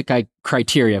specific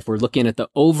criteria, if we're looking at the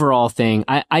overall thing,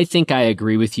 I think I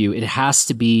agree with you. It has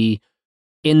to be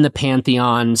in the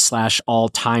Pantheon /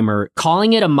 all-timer.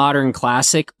 Calling it a modern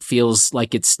classic feels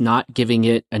like it's not giving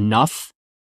it enough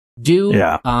due.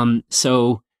 Yeah.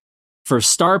 So for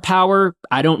star power,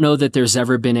 I don't know that there's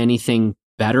ever been anything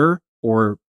better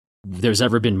or there's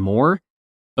ever been more.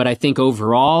 But I think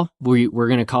overall, we're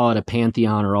going to call it a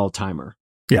Pantheon or all-timer.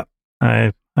 Yeah,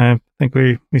 I think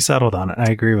we settled on it. I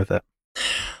agree with it.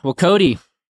 Well, Cody,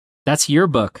 that's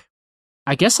Yearbook.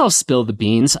 I guess I'll spill the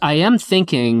beans. I am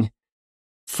thinking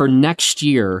for next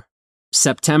year,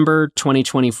 September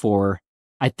 2024,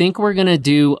 I think we're going to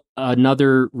do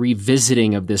another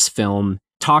revisiting of this film,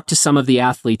 talk to some of the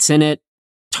athletes in it,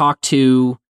 talk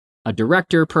to a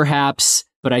director perhaps,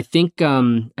 but I think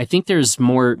there's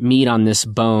more meat on this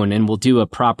bone, and we'll do a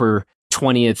proper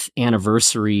 20th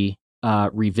anniversary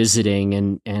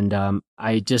revisiting, and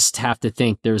I just have to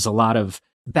think there's a lot of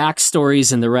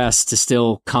backstories and the rest to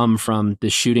still come from the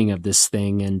shooting of this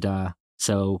thing, and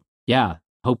so yeah,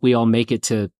 hope we all make it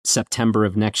to September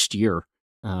of next year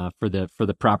for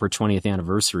the proper 20th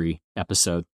anniversary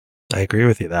episode. I agree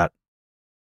with you that.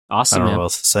 Awesome. I don't know what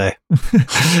else to say.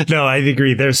 No, I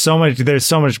agree. There's so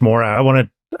much more. I want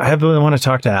to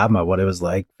talk to Abma what it was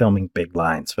like filming Big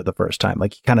Lines for the first time.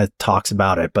 Like he kind of talks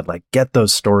about it, but like get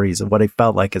those stories of what it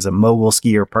felt like as a mogul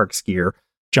skier, park skier,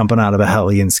 jumping out of a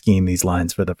heli and skiing these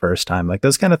lines for the first time. Like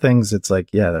those kind of things. It's like,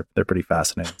 yeah, they're pretty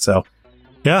fascinating. So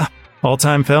yeah,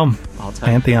 all-time film,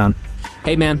 Pantheon.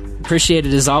 Hey man, appreciate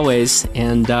it as always.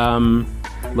 And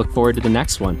look forward to the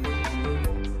next one.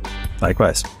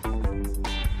 Likewise.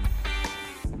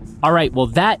 All right, well,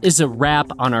 that is a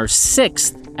wrap on our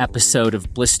 6th episode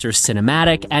of Blister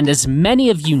Cinematic. And as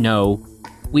many of you know,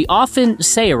 we often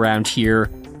say around here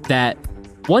that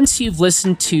once you've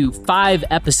listened to 5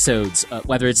 episodes,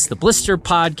 whether it's the Blister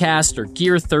podcast or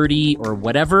Gear 30 or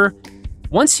whatever,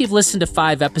 once you've listened to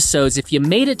 5 episodes, if you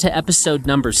made it to episode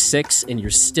number 6 and you're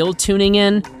still tuning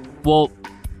in, well,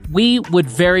 we would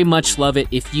very much love it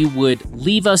if you would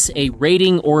leave us a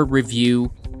rating or review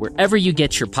wherever you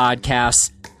get your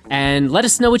podcasts and let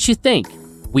us know what you think.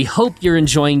 We hope you're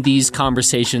enjoying these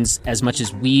conversations as much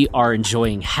as we are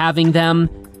enjoying having them.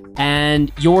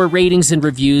 And your ratings and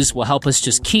reviews will help us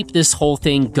just keep this whole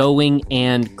thing going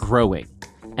and growing.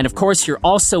 And of course, you're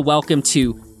also welcome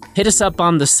to hit us up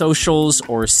on the socials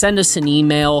or send us an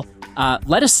email.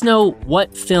 Let us know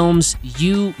what films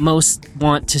you most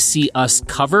want to see us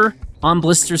cover on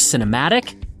Blister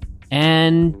Cinematic.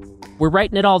 And we're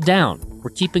writing it all down. We're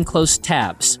keeping close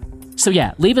tabs. So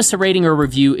yeah, leave us a rating or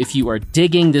review if you are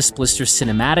digging this Blister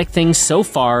Cinematic thing so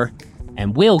far.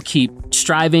 And we'll keep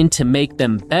striving to make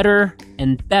them better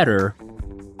and better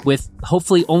with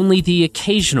hopefully only the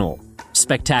occasional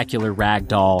spectacular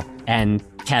ragdoll and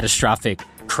catastrophic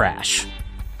crash.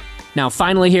 Now,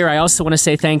 finally here, I also want to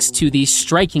say thanks to the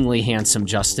strikingly handsome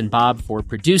Justin Bob for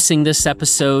producing this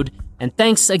episode, and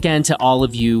thanks again to all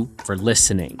of you for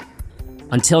listening.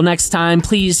 Until next time,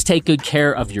 please take good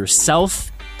care of yourself.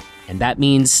 And that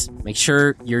means make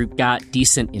sure you've got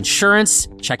decent insurance,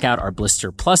 check out our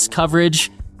Blister Plus coverage,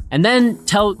 and then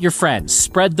tell your friends,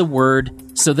 spread the word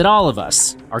so that all of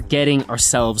us are getting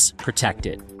ourselves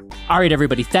protected. All right,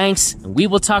 everybody, thanks, and we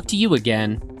will talk to you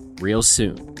again real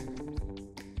soon.